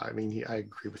 I mean, I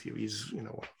agree with you. He's,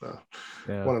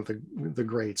 one of the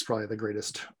greats, probably the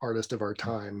greatest artist of our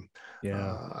time.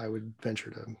 I would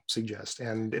venture to suggest.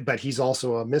 But he's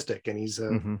also a mystic, and he's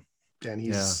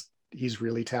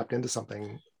really tapped into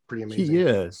something pretty amazing. He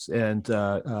is. And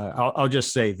I'll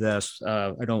just say this,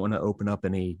 I don't want to open up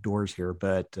any doors here,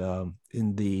 but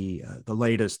in the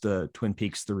latest Twin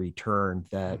Peaks: The Return,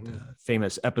 that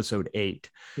famous episode 8,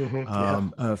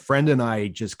 a friend and I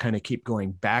just kind of keep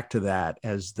going back to that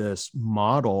as this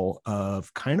model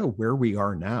of kind of where we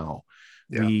are now.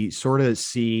 We sort of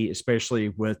see, especially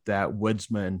with that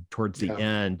woodsman towards the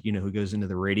end, who goes into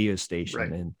the radio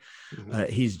station, and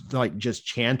he's like just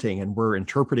chanting, and we're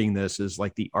interpreting this as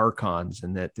like the archons,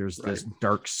 and that there's this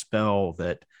dark spell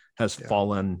that has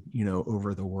fallen,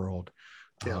 over the world.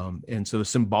 And so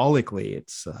symbolically,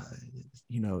 it's,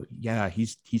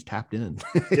 he's tapped in.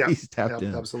 He's tapped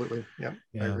in. Absolutely. Yeah,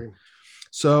 I agree.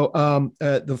 So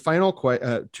the final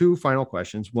two final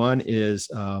questions. One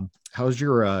is, how's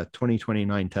your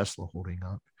 2029 Tesla holding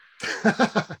up?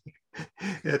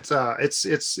 It's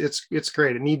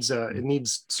great. It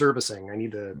needs servicing. I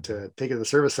need to take it to the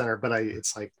service center, but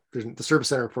it's like the service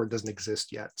center for it doesn't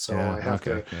exist yet. So I have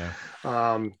to.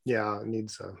 It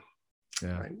needs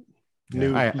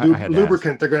new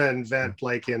lubricant. They're going to invent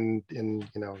like in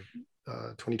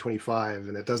 2025,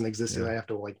 and it doesn't exist, and I have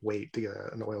to like wait to get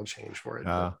an oil change for it.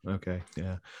 Okay.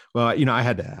 Yeah. Well, I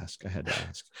had to ask.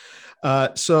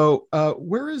 So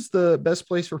where is the best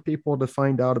place for people to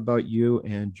find out about you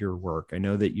and your work? I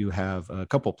know that you have a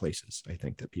couple places, I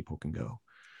think, that people can go.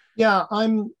 Yeah, I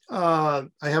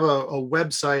have a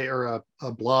website or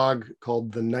a blog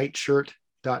called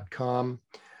thenightshirt.com.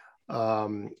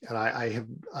 And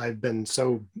I've been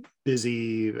so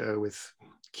busy with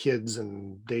kids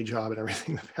and day job and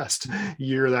everything the past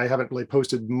year that I haven't really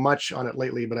posted much on it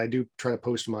lately, but I do try to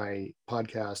post my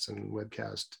podcast and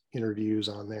webcast interviews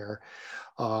on there.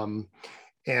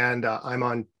 And I'm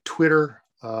on Twitter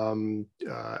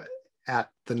at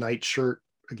the Nightshirt,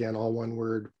 again, all one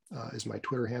word, is my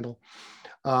Twitter handle.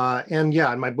 And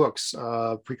my books,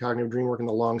 Precognitive Dreamwork and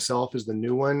the Long Self is the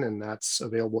new one, and that's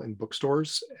available in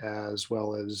bookstores as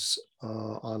well as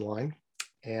online.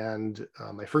 And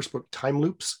my first book, Time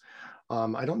Loops,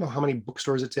 I don't know how many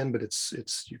bookstores it's in, but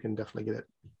it's you can definitely get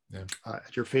it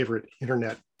at your favorite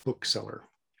internet bookseller,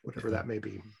 whatever that may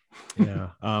be.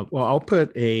 Well, I'll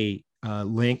put a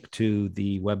link to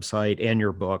the website and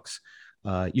your books.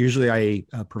 Usually I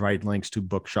provide links to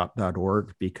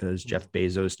bookshop.org because Jeff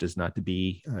Bezos does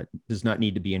not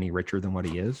need to be any richer than what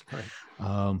he is. Right.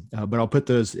 But I'll put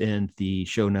those in the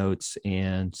show notes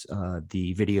and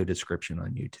the video description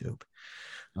on YouTube.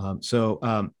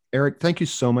 Eric, thank you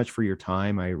so much for your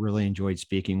time. I really enjoyed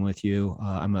speaking with you.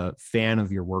 I'm a fan of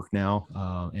your work now,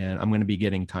 and I'm going to be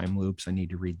getting Time Loops. I need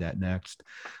to read that next.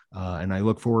 And I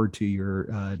look forward to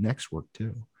your next work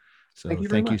too. So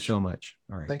thank you so much.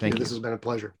 All right. Thank you. This has been a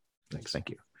pleasure. Thanks. Thank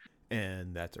you.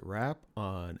 And that's a wrap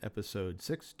on episode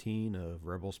 16 of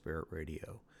Rebel Spirit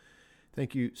Radio.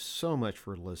 Thank you so much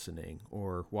for listening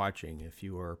or watching if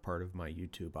you are part of my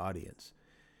YouTube audience.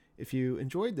 If you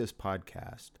enjoyed this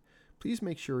podcast, please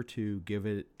make sure to give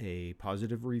it a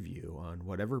positive review on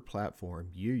whatever platform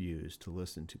you use to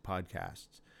listen to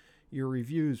podcasts. Your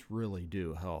reviews really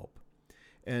do help.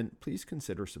 And please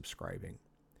consider subscribing.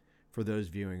 For those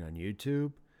viewing on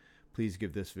YouTube, please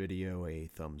give this video a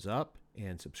thumbs up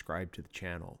and subscribe to the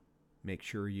channel. Make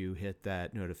sure you hit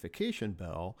that notification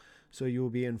bell so you will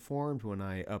be informed when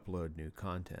I upload new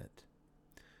content.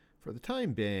 For the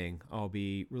time being, I'll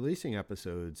be releasing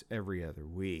episodes every other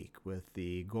week with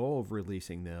the goal of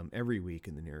releasing them every week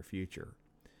in the near future.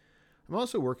 I'm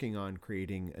also working on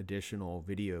creating additional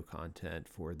video content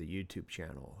for the YouTube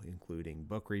channel, including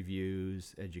book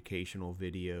reviews, educational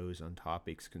videos on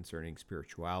topics concerning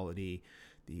spirituality,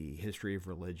 the history of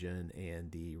religion, and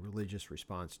the religious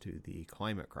response to the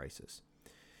climate crisis.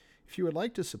 If you would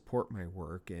like to support my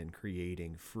work in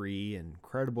creating free and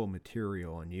credible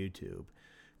material on YouTube,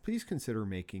 please consider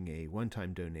making a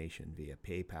one-time donation via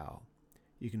PayPal.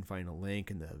 You can find a link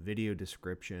in the video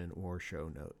description or show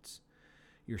notes.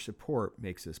 Your support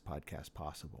makes this podcast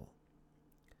possible.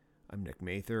 I'm Nick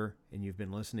Mather, and you've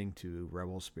been listening to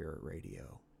Rebel Spirit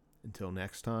Radio. Until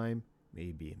next time, may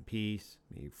you be in peace,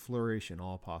 may you flourish in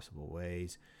all possible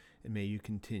ways, and may you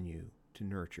continue to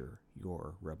nurture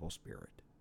your rebel spirit.